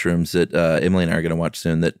about mushrooms that Emily and I are going to watch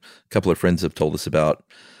soon that a couple of friends have told us about.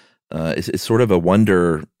 It's sort of a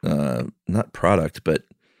wonder, not product, but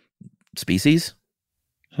species.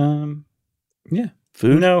 Yeah.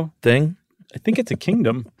 Food thing. I think it's a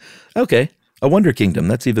kingdom. Okay. A wonder kingdom.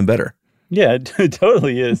 That's even better. Yeah, it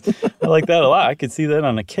totally is. I like that a lot. I could see that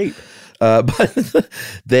on a cape. But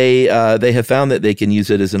they have found that they can use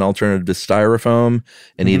it as an alternative to styrofoam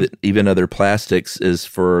and even other plastics is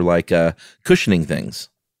for like cushioning things.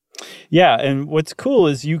 Yeah, and what's cool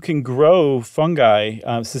is you can grow fungi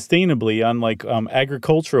sustainably on like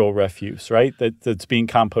agricultural refuse, right? That's being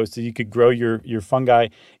composted. You could grow your fungi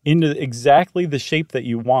into exactly the shape that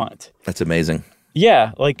you want. That's amazing.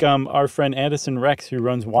 Yeah, like our friend Addison Rex, who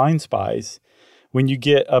runs Wine Spies, when you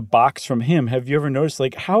get a box from him, have you ever noticed,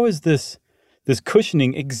 like, how is this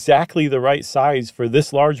cushioning exactly the right size for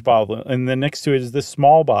this large bottle, and then next to it is this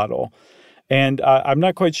small bottle? And I'm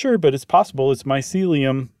not quite sure, but it's possible it's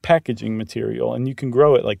mycelium packaging material, and you can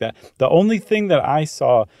grow it like that. The only thing that I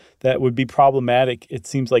saw that would be problematic, it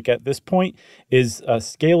seems like at this point, is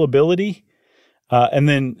scalability and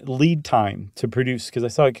then lead time to produce, because I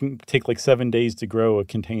saw it can take like 7 days to grow a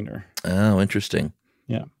container. Oh, interesting.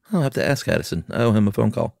 Yeah. I'll have to ask Addison. I owe him a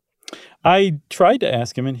phone call. I tried to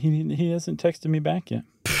ask him, and he hasn't texted me back yet.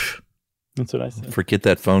 That's what I said. Forget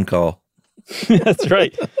that phone call. That's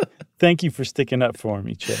right. Thank you for sticking up for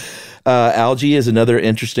me, Chip. Algae is another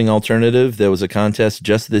interesting alternative. There was a contest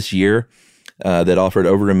just this year that offered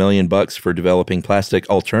over $1 million for developing plastic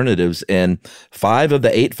alternatives, and 5 of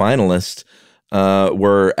the 8 finalists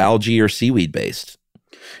were algae or seaweed based.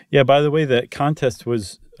 Yeah, by the way, that contest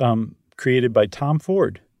was created by Tom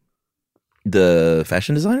Ford. The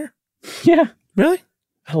fashion designer? Yeah. Really?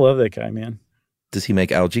 I love that guy, man. Does he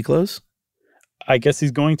make algae clothes? I guess he's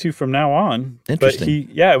going to from now on. Interesting.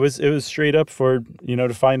 But it was straight up for,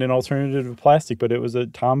 to find an alternative to plastic, but it was a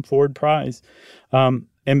Tom Ford prize. And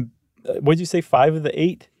what did you say, 5 of the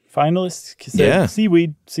 8 finalists? Yeah.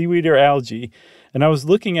 Seaweed or algae. And I was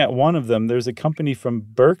looking at one of them. There's a company from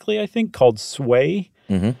Berkeley, I think, called Sway.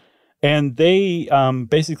 Mm-hmm. And they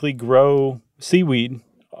basically grow seaweed,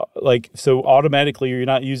 so automatically you're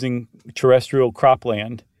not using terrestrial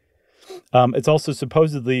cropland. It's also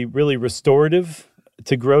supposedly really restorative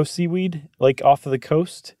to grow seaweed, like off of the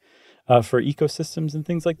coast, for ecosystems and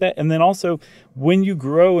things like that. And then also, when you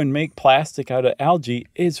grow and make plastic out of algae,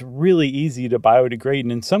 it's really easy to biodegrade.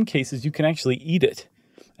 And in some cases, you can actually eat it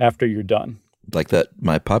after you're done. Like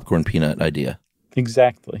my popcorn peanut idea.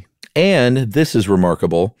 Exactly. And this is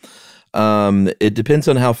remarkable. It depends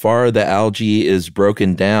on how far the algae is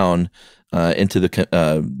broken down into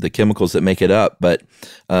the chemicals that make it up. But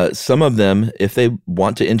some of them, if they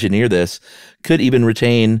want to engineer this, could even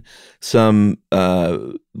retain some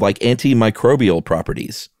like antimicrobial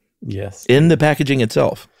properties. Yes. In the packaging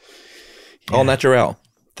itself. Yeah. All natural.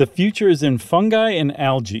 The future is in fungi and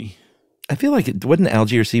algae. I feel like wasn't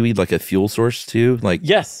algae or seaweed like a fuel source too?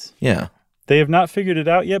 Yes. Yeah. They have not figured it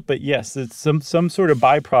out yet, but yes, it's some sort of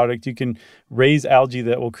byproduct. You can raise algae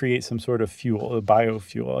that will create some sort of fuel, a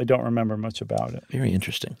biofuel. I don't remember much about it. Very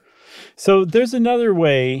interesting. So there's another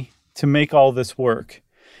way to make all this work,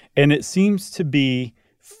 and it seems to be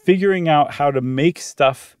figuring out how to make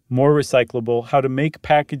stuff more recyclable, how to make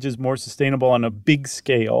packages more sustainable on a big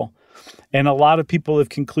scale. And a lot of people have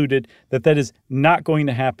concluded that that is not going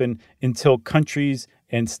to happen until countries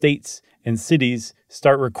and states and cities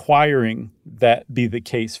start requiring that be the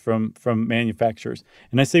case from manufacturers.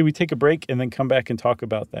 And I say we take a break and then come back and talk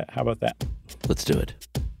about that. How about that? Let's do it.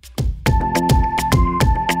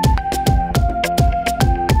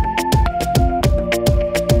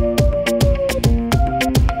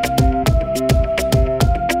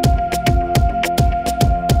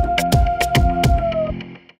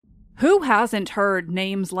 Who hasn't heard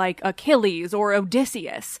names like Achilles or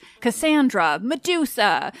Odysseus, Cassandra,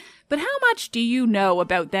 Medusa? But how much do you know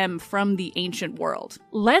about them from the ancient world?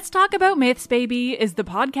 Let's Talk About Myths, Baby is the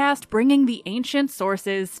podcast bringing the ancient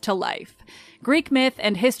sources to life. Greek myth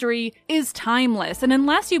and history is timeless, and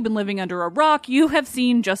unless you've been living under a rock, you have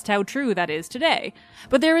seen just how true that is today.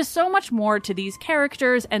 But there is so much more to these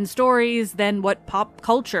characters and stories than what pop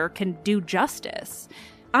culture can do justice.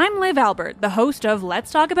 I'm Liv Albert, the host of Let's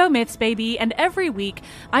Talk About Myths, Baby, and every week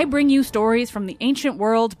I bring you stories from the ancient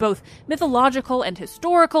world, both mythological and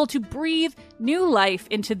historical, to breathe new life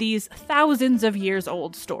into these thousands of years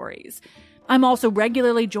old stories. I'm also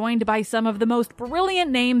regularly joined by some of the most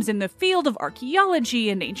brilliant names in the field of archaeology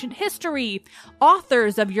and ancient history,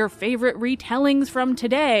 authors of your favorite retellings from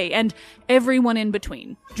today, and everyone in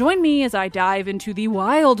between. Join me as I dive into the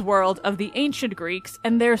wild world of the ancient Greeks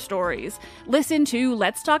and their stories. Listen to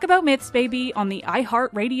Let's Talk About Myths, Baby on the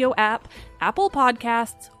iHeartRadio app, Apple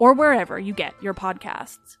Podcasts, or wherever you get your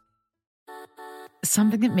podcasts.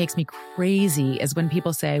 Something that makes me crazy is when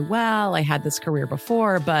people say, well, I had this career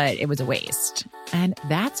before, but it was a waste. And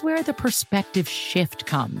that's where the perspective shift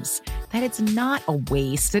comes, that it's not a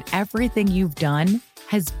waste, that everything you've done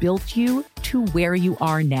has built you to where you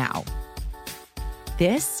are now.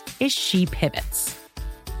 This is She Pivots,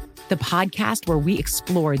 the podcast where we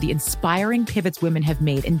explore the inspiring pivots women have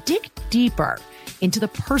made and dig deeper into the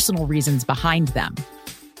personal reasons behind them.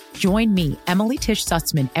 Join me, Emily Tish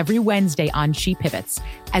Sussman, every Wednesday on She Pivots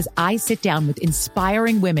as I sit down with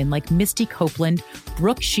inspiring women like Misty Copeland,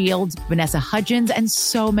 Brooke Shields, Vanessa Hudgens, and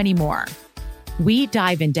so many more. We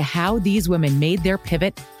dive into how these women made their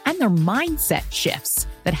pivot and their mindset shifts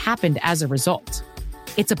that happened as a result.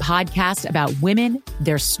 It's a podcast about women,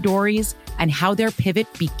 their stories, and how their pivot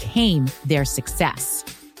became their success.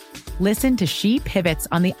 Listen to She Pivots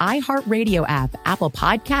on the iHeartRadio app, Apple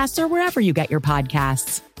Podcasts, or wherever you get your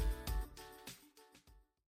podcasts.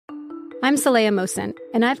 I'm Saleha Mohsin,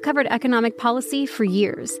 and I've covered economic policy for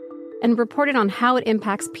years and reported on how it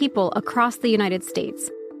impacts people across the United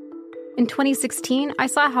States. In 2016, I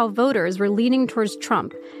saw how voters were leaning towards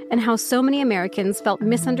Trump and how so many Americans felt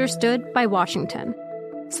misunderstood by Washington.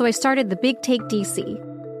 So I started The Big Take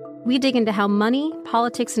DC. We dig into how money,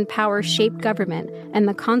 politics, and power shape government and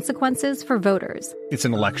the consequences for voters. It's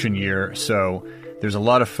an election year, so there's a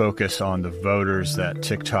lot of focus on the voters that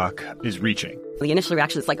TikTok is reaching. The initial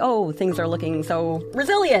reaction is like, oh, things are looking so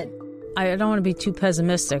resilient. I don't want to be too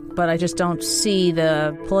pessimistic, but I just don't see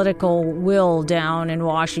the political will down in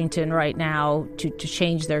Washington right now to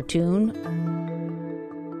change their tune.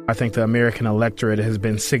 I think the American electorate has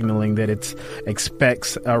been signaling that it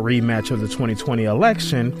expects a rematch of the 2020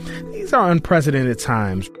 election. These are unprecedented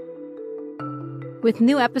times. With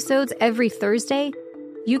new episodes every Thursday,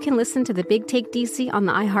 you can listen to The Big Take DC on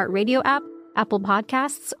the iHeartRadio app, Apple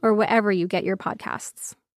Podcasts, or wherever you get your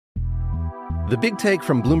podcasts. The Big Take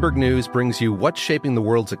from Bloomberg News brings you what's shaping the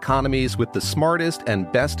world's economies with the smartest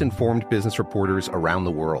and best-informed business reporters around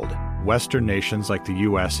the world. Western nations like the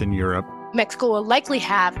U.S. and Europe. Mexico will likely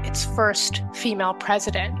have its first female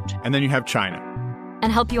president. And then you have China.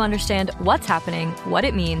 And help you understand what's happening, what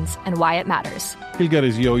it means, and why it matters. He'll get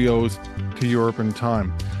his yo-yos to Europe in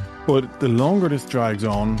time. But the longer this drags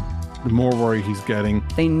on, the more worry he's getting.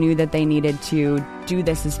 They knew that they needed to do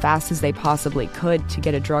this as fast as they possibly could to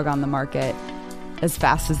get a drug on the market as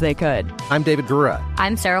fast as they could. I'm David Gura.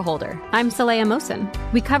 I'm Sarah Holder. I'm Saleha Mohsin.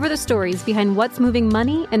 We cover the stories behind what's moving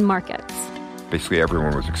money and markets. Basically,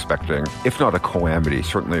 everyone was expecting, if not a calamity,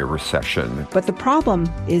 certainly a recession. But the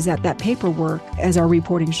problem is that paperwork, as our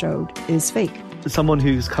reporting showed, is fake. As someone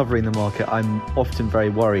who's covering the market, I'm often very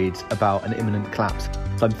worried about an imminent collapse.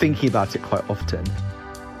 So I'm thinking about it quite often.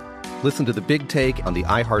 Listen to The Big Take on the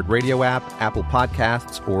iHeartRadio app, Apple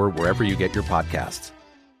Podcasts, or wherever you get your podcasts.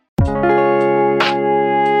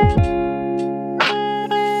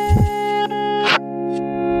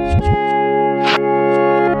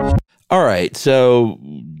 All right, so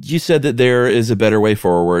you said that there is a better way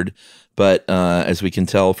forward, but as we can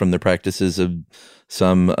tell from the practices of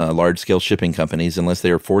some large-scale shipping companies, unless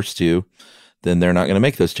they are forced to, then they're not going to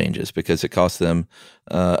make those changes because it costs them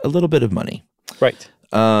a little bit of money. Right.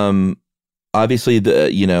 obviously,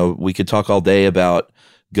 we could talk all day about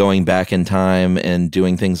going back in time and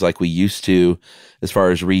doing things like we used to as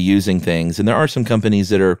far as reusing things. And there are some companies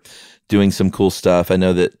that are doing some cool stuff. I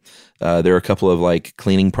know that there are a couple of like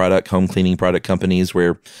home cleaning product companies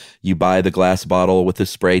where you buy the glass bottle with the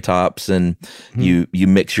spray tops and you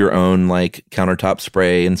mix your own like countertop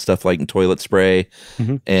spray and stuff like toilet spray.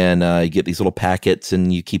 And you get these little packets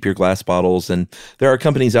and you keep your glass bottles. And there are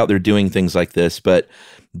companies out there doing things like this, but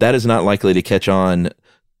that is not likely to catch on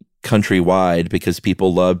countrywide because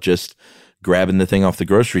people love just grabbing the thing off the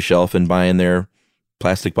grocery shelf and buying their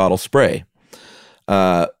plastic bottle spray.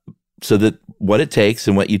 So that what it takes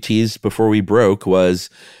and what you teased before we broke was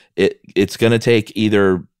it's going to take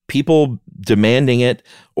either people demanding it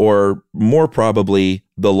or more probably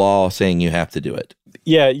the law saying you have to do it.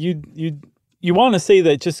 Yeah, you want to say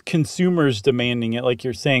that just consumers demanding it, like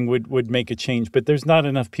you're saying, would make a change, but there's not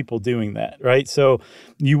enough people doing that, right? So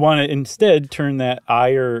you want to instead turn that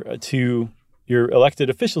ire to your elected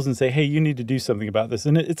officials and say, hey, you need to do something about this.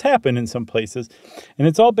 And it's happened in some places. And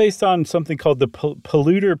it's all based on something called the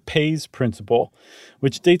polluter pays principle,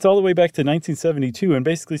 which dates all the way back to 1972 and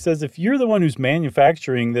basically says if you're the one who's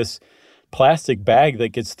manufacturing this plastic bag that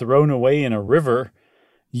gets thrown away in a river,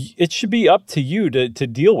 it should be up to you to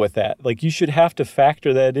deal with that. Like you should have to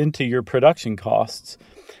factor that into your production costs.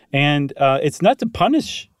 And it's not to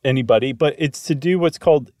punish anybody, but it's to do what's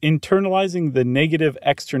called internalizing the negative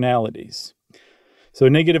externalities. So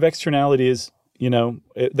negative externality is,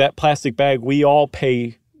 that plastic bag we all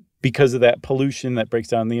pay because of that pollution that breaks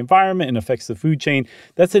down the environment and affects the food chain.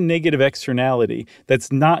 That's a negative externality that's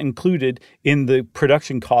not included in the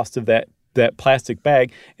production cost of that plastic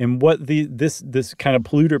bag. And what this kind of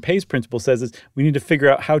polluter pays principle says is we need to figure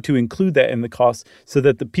out how to include that in the cost so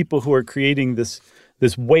that the people who are creating this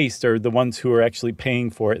waste are the ones who are actually paying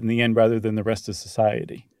for it in the end rather than the rest of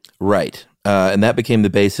society. Right. And that became the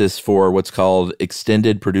basis for what's called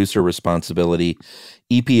extended producer responsibility,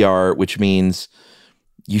 EPR, which means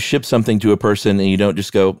you ship something to a person and you don't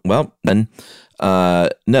just go, well, then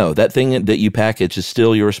no, that thing that you package is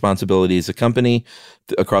still your responsibility as a company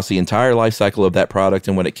across the entire life cycle of that product.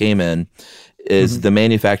 And when it came in is the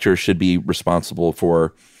manufacturer should be responsible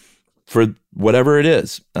for whatever it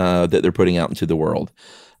is that they're putting out into the world.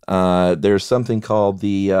 There's something called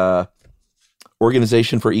the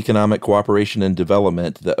Organization for Economic Cooperation and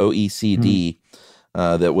Development, the OECD,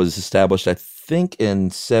 that was established, I think, in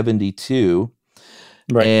 1972.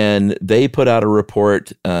 Right. And they put out a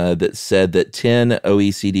report that said that 10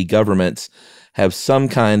 OECD governments have some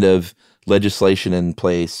kind of legislation in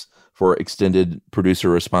place for extended producer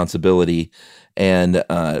responsibility. And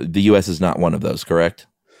the U.S. is not one of those, correct?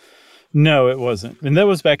 No, it wasn't. And that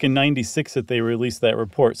was back in 1996 that they released that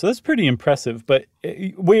report. So that's pretty impressive. But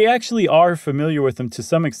we actually are familiar with them to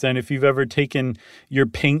some extent. If you've ever taken your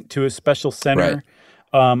paint to a special center, right,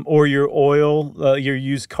 or your oil, your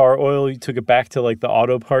used car oil, you took it back to like the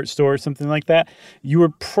auto parts store or something like that, you were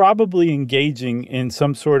probably engaging in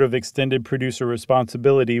some sort of extended producer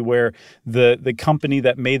responsibility where the company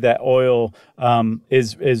that made that oil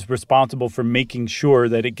is responsible for making sure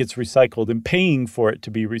that it gets recycled and paying for it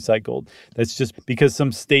to be recycled. That's just because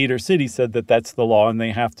some state or city said that that's the law and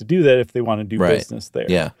they have to do that if they want to do business there.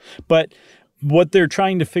 Yeah. But what they're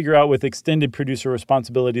trying to figure out with extended producer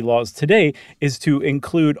responsibility laws today is to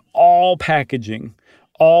include all packaging,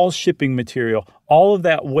 all shipping material, all of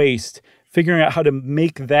that waste, figuring out how to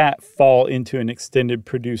make that fall into an extended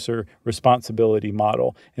producer responsibility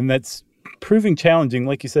model. And that's proving challenging,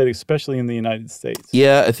 like you said, especially in the United States.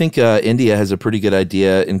 Yeah, I think India has a pretty good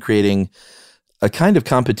idea in creating a kind of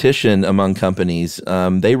competition among companies.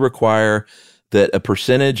 They require that a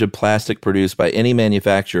percentage of plastic produced by any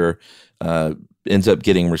manufacturer ends up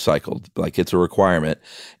getting recycled, like it's a requirement.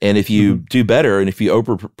 And if you do better and if you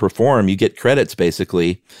overperform, you get credits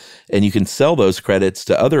basically, and you can sell those credits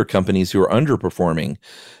to other companies who are underperforming.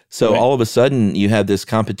 So all of a sudden you have this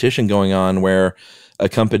competition going on where a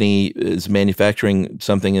company is manufacturing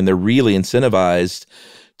something and they're really incentivized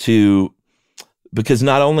to, because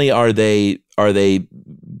not only are they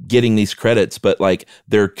getting these credits, but like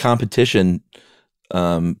their competition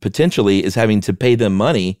potentially is having to pay them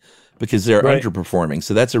money because they're underperforming.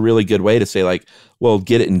 So that's a really good way to say like, well,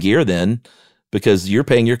 get it in gear then, because you're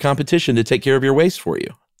paying your competition to take care of your waste for you.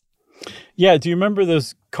 Yeah. Do you remember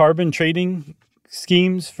those carbon trading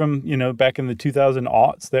schemes from, back in the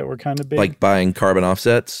 2000s that were kind of big? Like buying carbon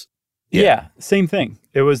offsets? Yeah, same thing.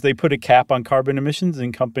 It was they put a cap on carbon emissions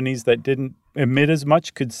and companies that didn't emit as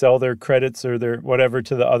much could sell their credits or their whatever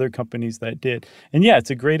to the other companies that did. And yeah, it's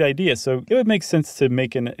a great idea. So it would make sense to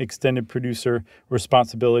make an extended producer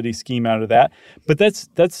responsibility scheme out of that. But that's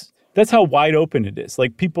That's how wide open it is.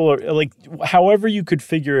 Like people are like, however you could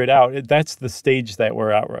figure it out, that's the stage that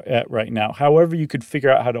we're at right now. However you could figure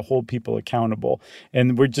out how to hold people accountable,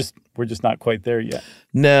 and we're just not quite there yet.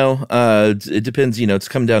 No, it depends. It's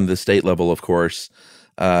come down to the state level, of course.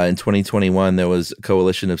 In 2021, there was a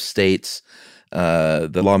coalition of states.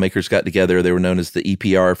 The lawmakers got together. They were known as the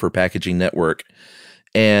EPR for Packaging Network,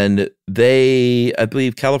 and I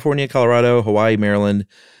believe, California, Colorado, Hawaii, Maryland,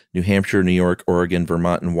 New Hampshire, New York, Oregon,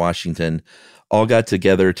 Vermont, and Washington all got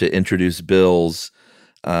together to introduce bills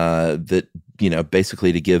that,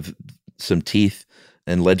 basically to give some teeth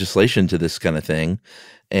and legislation to this kind of thing.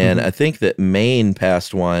 And I think that Maine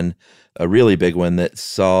passed one, a really big one,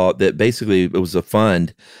 that basically it was a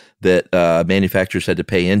fund that manufacturers had to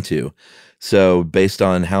pay into. So based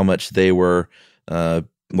on how much they were,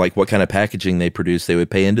 like what kind of packaging they produced, they would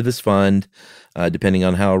pay into this fund, depending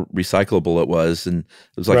on how recyclable it was. And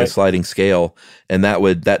it was like a sliding scale. And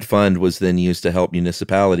that fund was then used to help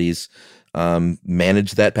municipalities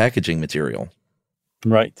manage that packaging material.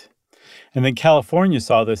 Right. And then California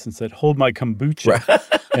saw this and said, hold my kombucha.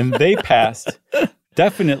 And they passed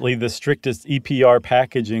definitely the strictest EPR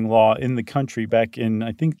packaging law in the country back in,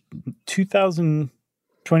 I think,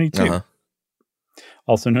 2022.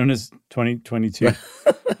 Also known as 2022. I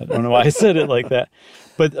don't know why I said it like that.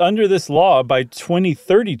 But under this law, by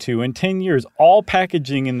 2032, in 10 years, all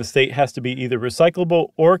packaging in the state has to be either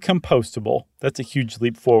recyclable or compostable. That's a huge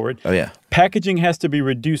leap forward. Oh, yeah. Packaging has to be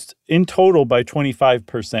reduced in total by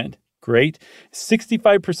 25%. Great.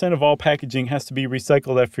 65% of all packaging has to be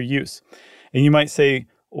recycled after use. And you might say,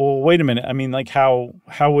 well, wait a minute. I mean, like how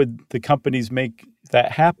would the companies make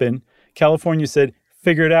that happen? California said,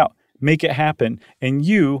 figure it out. Make it happen. And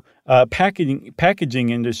you, packaging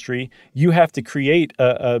industry, you have to create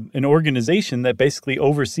an organization that basically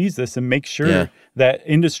oversees this and makes sure that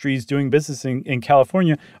industries doing business in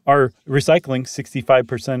California are recycling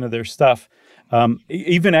 65% of their stuff.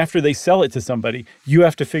 Even after they sell it to somebody, you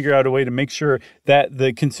have to figure out a way to make sure that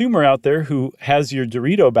the consumer out there who has your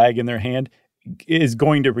Dorito bag in their hand is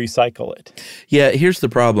going to recycle it. Yeah, here's the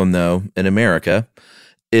problem, though, in America,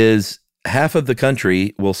 is half of the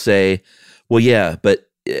country will say, well, yeah, but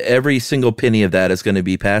every single penny of that is going to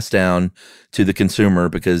be passed down to the consumer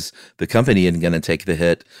because the company isn't going to take the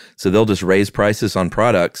hit. So they'll just raise prices on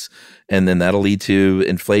products, and then that'll lead to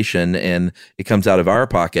inflation, and it comes out of our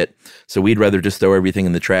pocket. So we'd rather just throw everything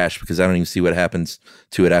in the trash because I don't even see what happens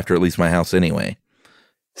to it after it leaves my house anyway.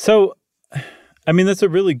 So, I mean, that's a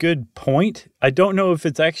really good point. I don't know if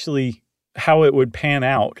it's actually how it would pan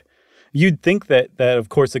out. You'd think that of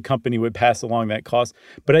course, a company would pass along that cost.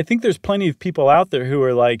 But I think there's plenty of people out there who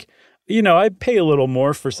are like, I'd pay a little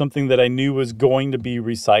more for something that I knew was going to be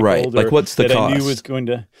recycled. Right. Like, what's the that cost? I knew was going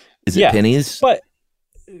to. Is it pennies? But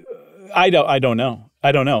I don't know.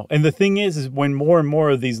 And the thing is when more and more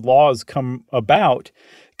of these laws come about,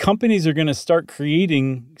 companies are going to start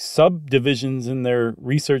creating subdivisions in their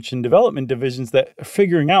research and development divisions that are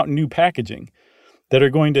figuring out new packaging that are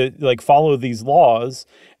going to follow these laws.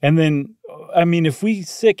 And then, I mean, if we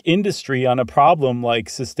sick industry on a problem like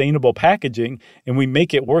sustainable packaging and we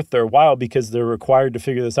make it worth their while because they're required to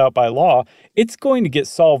figure this out by law, it's going to get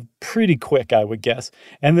solved pretty quick, I would guess.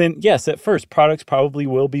 And then, yes, at first, products probably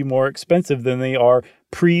will be more expensive than they are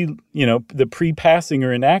the pre-passing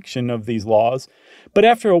or inaction of these laws. But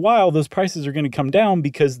after a while, those prices are going to come down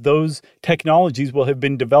because those technologies will have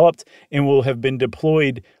been developed and will have been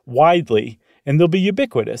deployed widely. And they'll be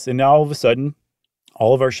ubiquitous. And now all of a sudden,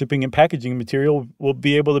 all of our shipping and packaging material will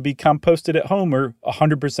be able to be composted at home or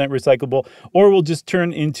 100% recyclable, or will just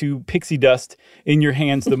turn into pixie dust in your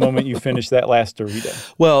hands the moment you finish that last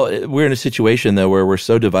Dorito. Well, we're in a situation, though, where we're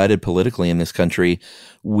so divided politically in this country.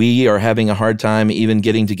 We are having a hard time even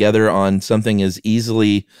getting together on something as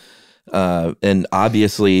easily and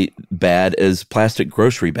obviously bad as plastic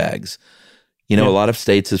grocery bags. A lot of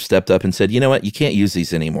states have stepped up and said, you know what, you can't use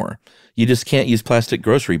these anymore. You just can't use plastic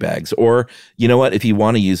grocery bags. Or, you know what, if you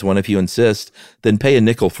want to use one, if you insist, then pay a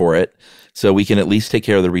nickel for it so we can at least take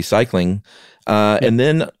care of the recycling. And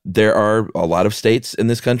then there are a lot of states in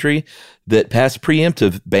this country that pass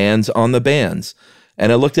preemptive bans on the bans.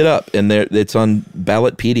 And I looked it up, and it's on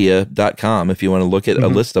ballotpedia.com if you want to look at a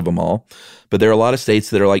list of them all. But there are a lot of states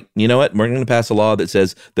that are like, you know what, we're going to pass a law that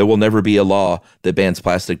says there will never be a law that bans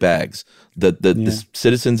plastic bags. The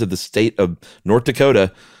citizens of the state of North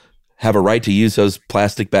Dakota have a right to use those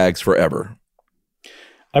plastic bags forever.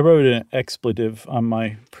 I wrote an expletive on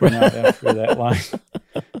my printout after that line.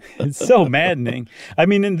 It's so maddening. I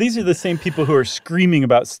mean, and these are the same people who are screaming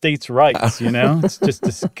about states' rights, It's just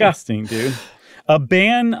disgusting, dude. A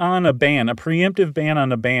ban on a ban, a preemptive ban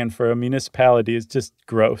on a ban for a municipality is just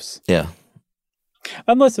gross. Yeah.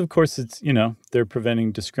 Unless, of course, it's, they're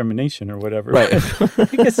preventing discrimination or whatever. Right. I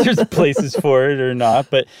guess there's places for it or not.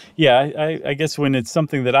 But yeah, I guess when it's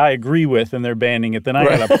something that I agree with and they're banning it, then I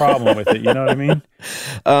got a problem with it. You know what I mean?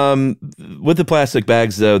 With the plastic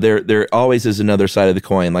bags, though, there always is another side of the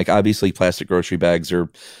coin. Like, obviously, plastic grocery bags are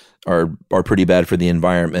pretty bad for the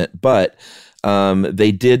environment. But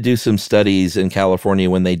they did do some studies in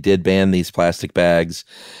California when they did ban these plastic bags,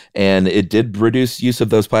 and it did reduce use of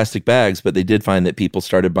those plastic bags, but they did find that people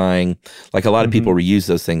started buying, like a lot of people reuse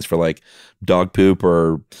those things for like dog poop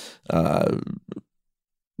or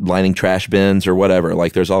lining trash bins or whatever.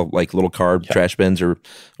 Like there's all like little car trash bins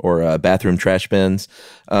or bathroom trash bins.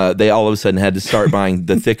 They all of a sudden had to start buying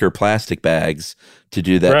the thicker plastic bags to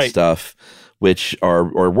do that stuff, which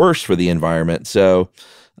are worse for the environment. So,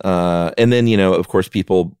 and then, of course,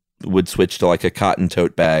 people would switch to like a cotton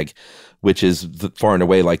tote bag, which is far and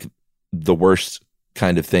away like the worst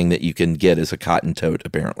kind of thing that you can get is a cotton tote,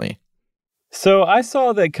 apparently. So I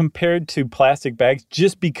saw that compared to plastic bags,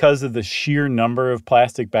 just because of the sheer number of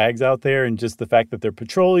plastic bags out there and just the fact that they're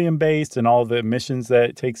petroleum based and all the emissions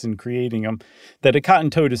that it takes in creating them, that a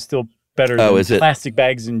cotton tote is still better than plastic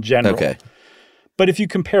bags in general. Okay. But if you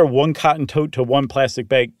compare one cotton tote to one plastic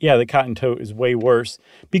bag, the cotton tote is way worse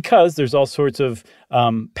because there's all sorts of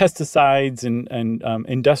pesticides and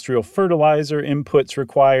industrial fertilizer inputs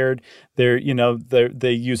required.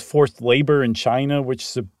 They use forced labor in China, which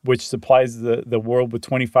supplies the world with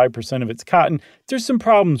 25% of its cotton. There's some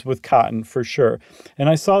problems with cotton for sure. And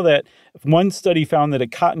I saw that one study found that a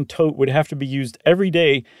cotton tote would have to be used every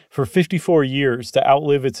day for 54 years to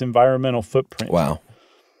outlive its environmental footprint. Wow.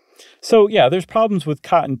 So, there's problems with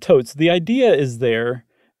cotton totes. The idea is there.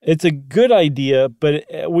 It's a good idea, but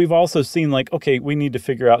we've also seen okay, we need to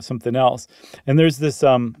figure out something else. And there's this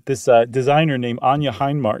designer named Anya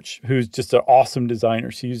Hindmarch, who's just an awesome designer.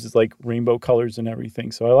 She uses rainbow colors and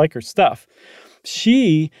everything. So I like her stuff.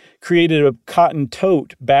 She created a cotton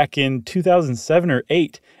tote back in 2007 or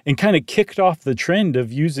 2008 and kind of kicked off the trend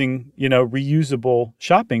of using, reusable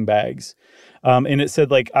shopping bags. And it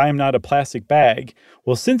said, I am not a plastic bag.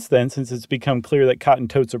 Well, since then, since it's become clear that cotton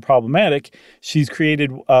totes are problematic, she's created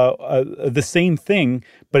the same thing,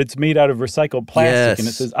 but it's made out of recycled plastic. Yes. And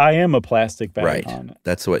it says, I am a plastic bag on it.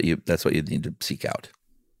 That's what you need to seek out.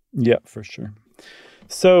 Yeah, for sure.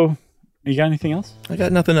 So, you got anything else? I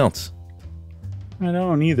got nothing else. I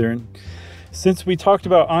don't either. And since we talked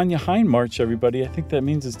about Anya Hindmarch, everybody, I think that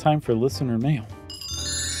means it's time for listener mail.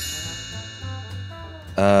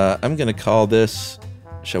 I'm going to call this,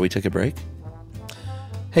 shall we take a break?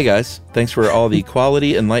 Hey guys, thanks for all the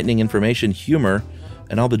quality, enlightening information, humor,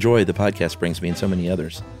 and all the joy the podcast brings me and so many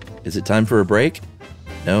others. Is it time for a break?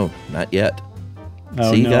 No, not yet.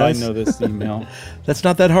 Oh, See, no, guys? I know this email. That's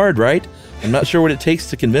not that hard, right? I'm not sure what it takes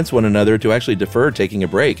to convince one another to actually defer taking a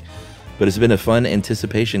break, but it's been a fun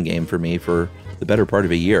anticipation game for me for the better part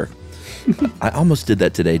of a year. I almost did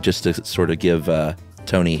that today just to sort of give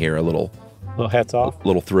Tony here a little hats off,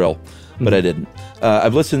 little thrill, but I didn't.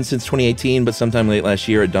 I've listened since 2018, but sometime late last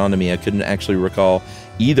year it dawned on me I couldn't actually recall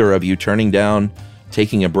either of you turning down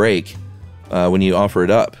taking a break when you offer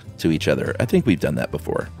it up to each other. I think we've done that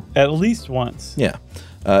before. At least once. Yeah.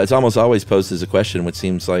 It's almost always posed as a question, which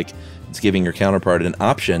seems like it's giving your counterpart an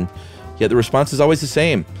option, yet the response is always the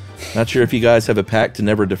same. Not sure if you guys have a pact to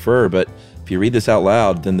never defer, but if you read this out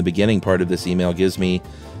loud, then the beginning part of this email gives me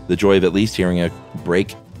the joy of at least hearing a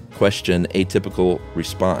break question atypical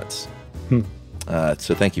response.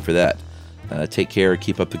 So thank you for that. Take care,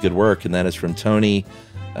 keep up the good work. And that is from Tony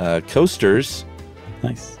Coasters.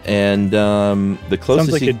 Nice. And the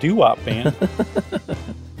closest sounds like a doo-wop band.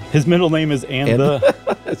 His middle name is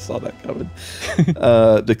I saw that coming.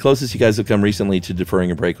 The closest you guys have come recently to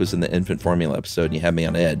deferring a break was in the infant formula episode, and you had me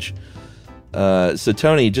on edge. So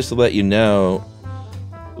Tony, just to let you know,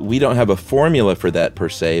 we don't have a formula for that per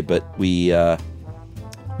se, but we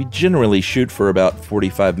generally shoot for about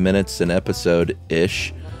 45 minutes an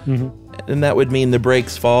episode-ish. Mm-hmm. And that would mean the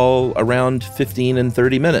breaks fall around 15 and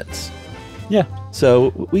 30 minutes. Yeah.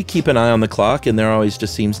 So we keep an eye on the clock, and there always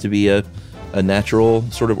just seems to be a natural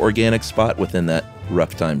sort of organic spot within that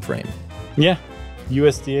rough time frame. Yeah.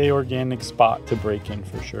 USDA organic spot to break in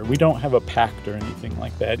for sure. We don't have a pact or anything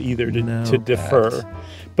like that either to defer.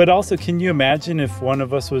 But also, can you imagine if one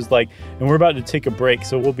of us was like, and we're about to take a break,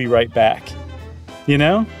 so we'll be right back. You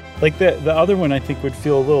know? Like the other one, I think, would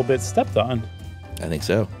feel a little bit stepped on. I think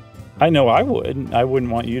so. I know I would. I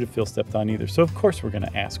wouldn't want you to feel stepped on either. So, of course, we're going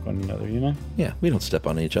to ask one another, you know? Yeah, we don't step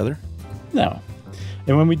on each other. No.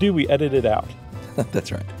 And when we do, we edit it out.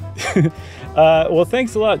 That's right. Well,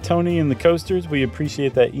 thanks a lot, Tony and the Coasters. We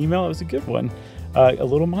appreciate that email. It was a good one. A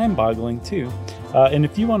little mind-boggling, too. And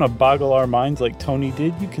if you want to boggle our minds like Tony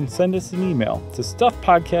did, you can send us an email to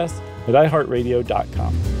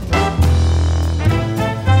stuffpodcast@iheartradio.com.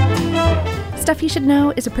 Stuff You Should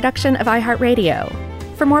Know is a production of iHeartRadio.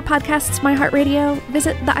 For more podcasts from iHeartRadio,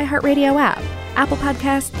 visit the iHeartRadio app, Apple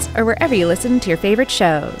Podcasts, or wherever you listen to your favorite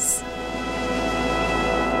shows.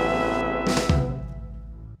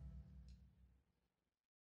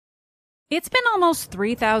 It's been almost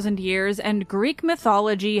 3,000 years, and Greek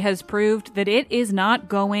mythology has proved that it is not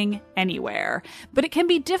going anywhere. But it can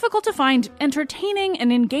be difficult to find entertaining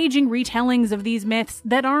and engaging retellings of these myths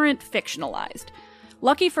that aren't fictionalized.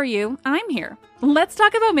 Lucky for you, I'm here. Let's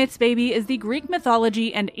Talk About Myths, Baby is the Greek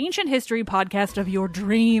mythology and ancient history podcast of your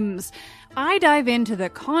dreams. I dive into the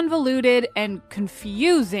convoluted and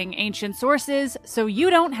confusing ancient sources so you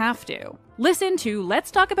don't have to. Listen to Let's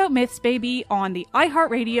Talk About Myths, Baby on the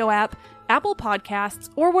iHeartRadio app, Apple Podcasts,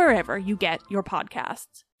 or wherever you get your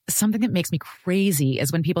podcasts. Something that makes me crazy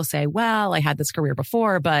is when people say, well, I had this career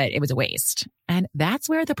before, but it was a waste. And that's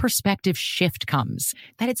where the perspective shift comes,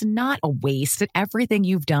 that it's not a waste, that everything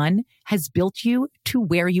you've done has built you to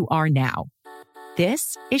where you are now.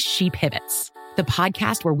 This is She Pivots, the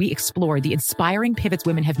podcast where we explore the inspiring pivots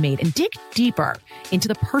women have made and dig deeper into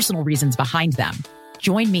the personal reasons behind them.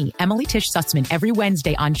 Join me, Emily Tish Sussman, every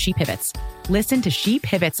Wednesday on She Pivots. Listen to She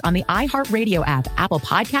Pivots on the iHeartRadio app, Apple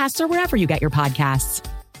Podcasts, or wherever you get your podcasts.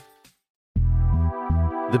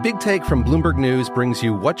 The Big Take from Bloomberg News brings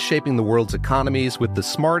you what's shaping the world's economies with the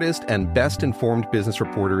smartest and best-informed business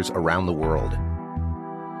reporters around the world.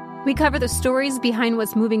 We cover the stories behind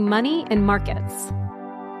what's moving money and markets,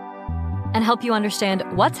 and help you understand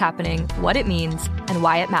what's happening, what it means, and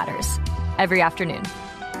why it matters every afternoon.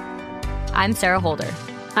 I'm Sarah Holder.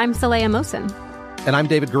 I'm Saleha Mohsin. And I'm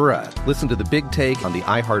David Gura. Listen to The Big Take on the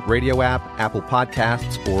iHeartRadio app, Apple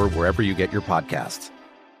Podcasts, or wherever you get your podcasts.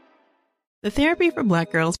 The Therapy for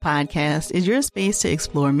Black Girls podcast is your space to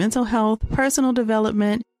explore mental health, personal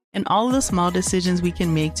development, and all of the small decisions we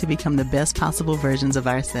can make to become the best possible versions of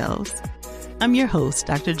ourselves. I'm your host,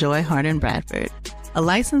 Dr. Joy Harden Bradford, a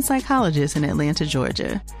licensed psychologist in Atlanta,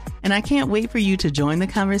 Georgia, and I can't wait for you to join the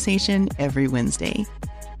conversation every Wednesday.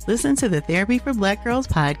 Listen to the Therapy for Black Girls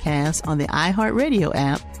podcast on the iHeartRadio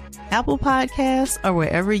app, Apple Podcasts, or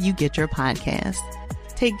wherever you get your podcasts.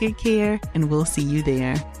 Take good care, and we'll see you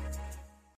there.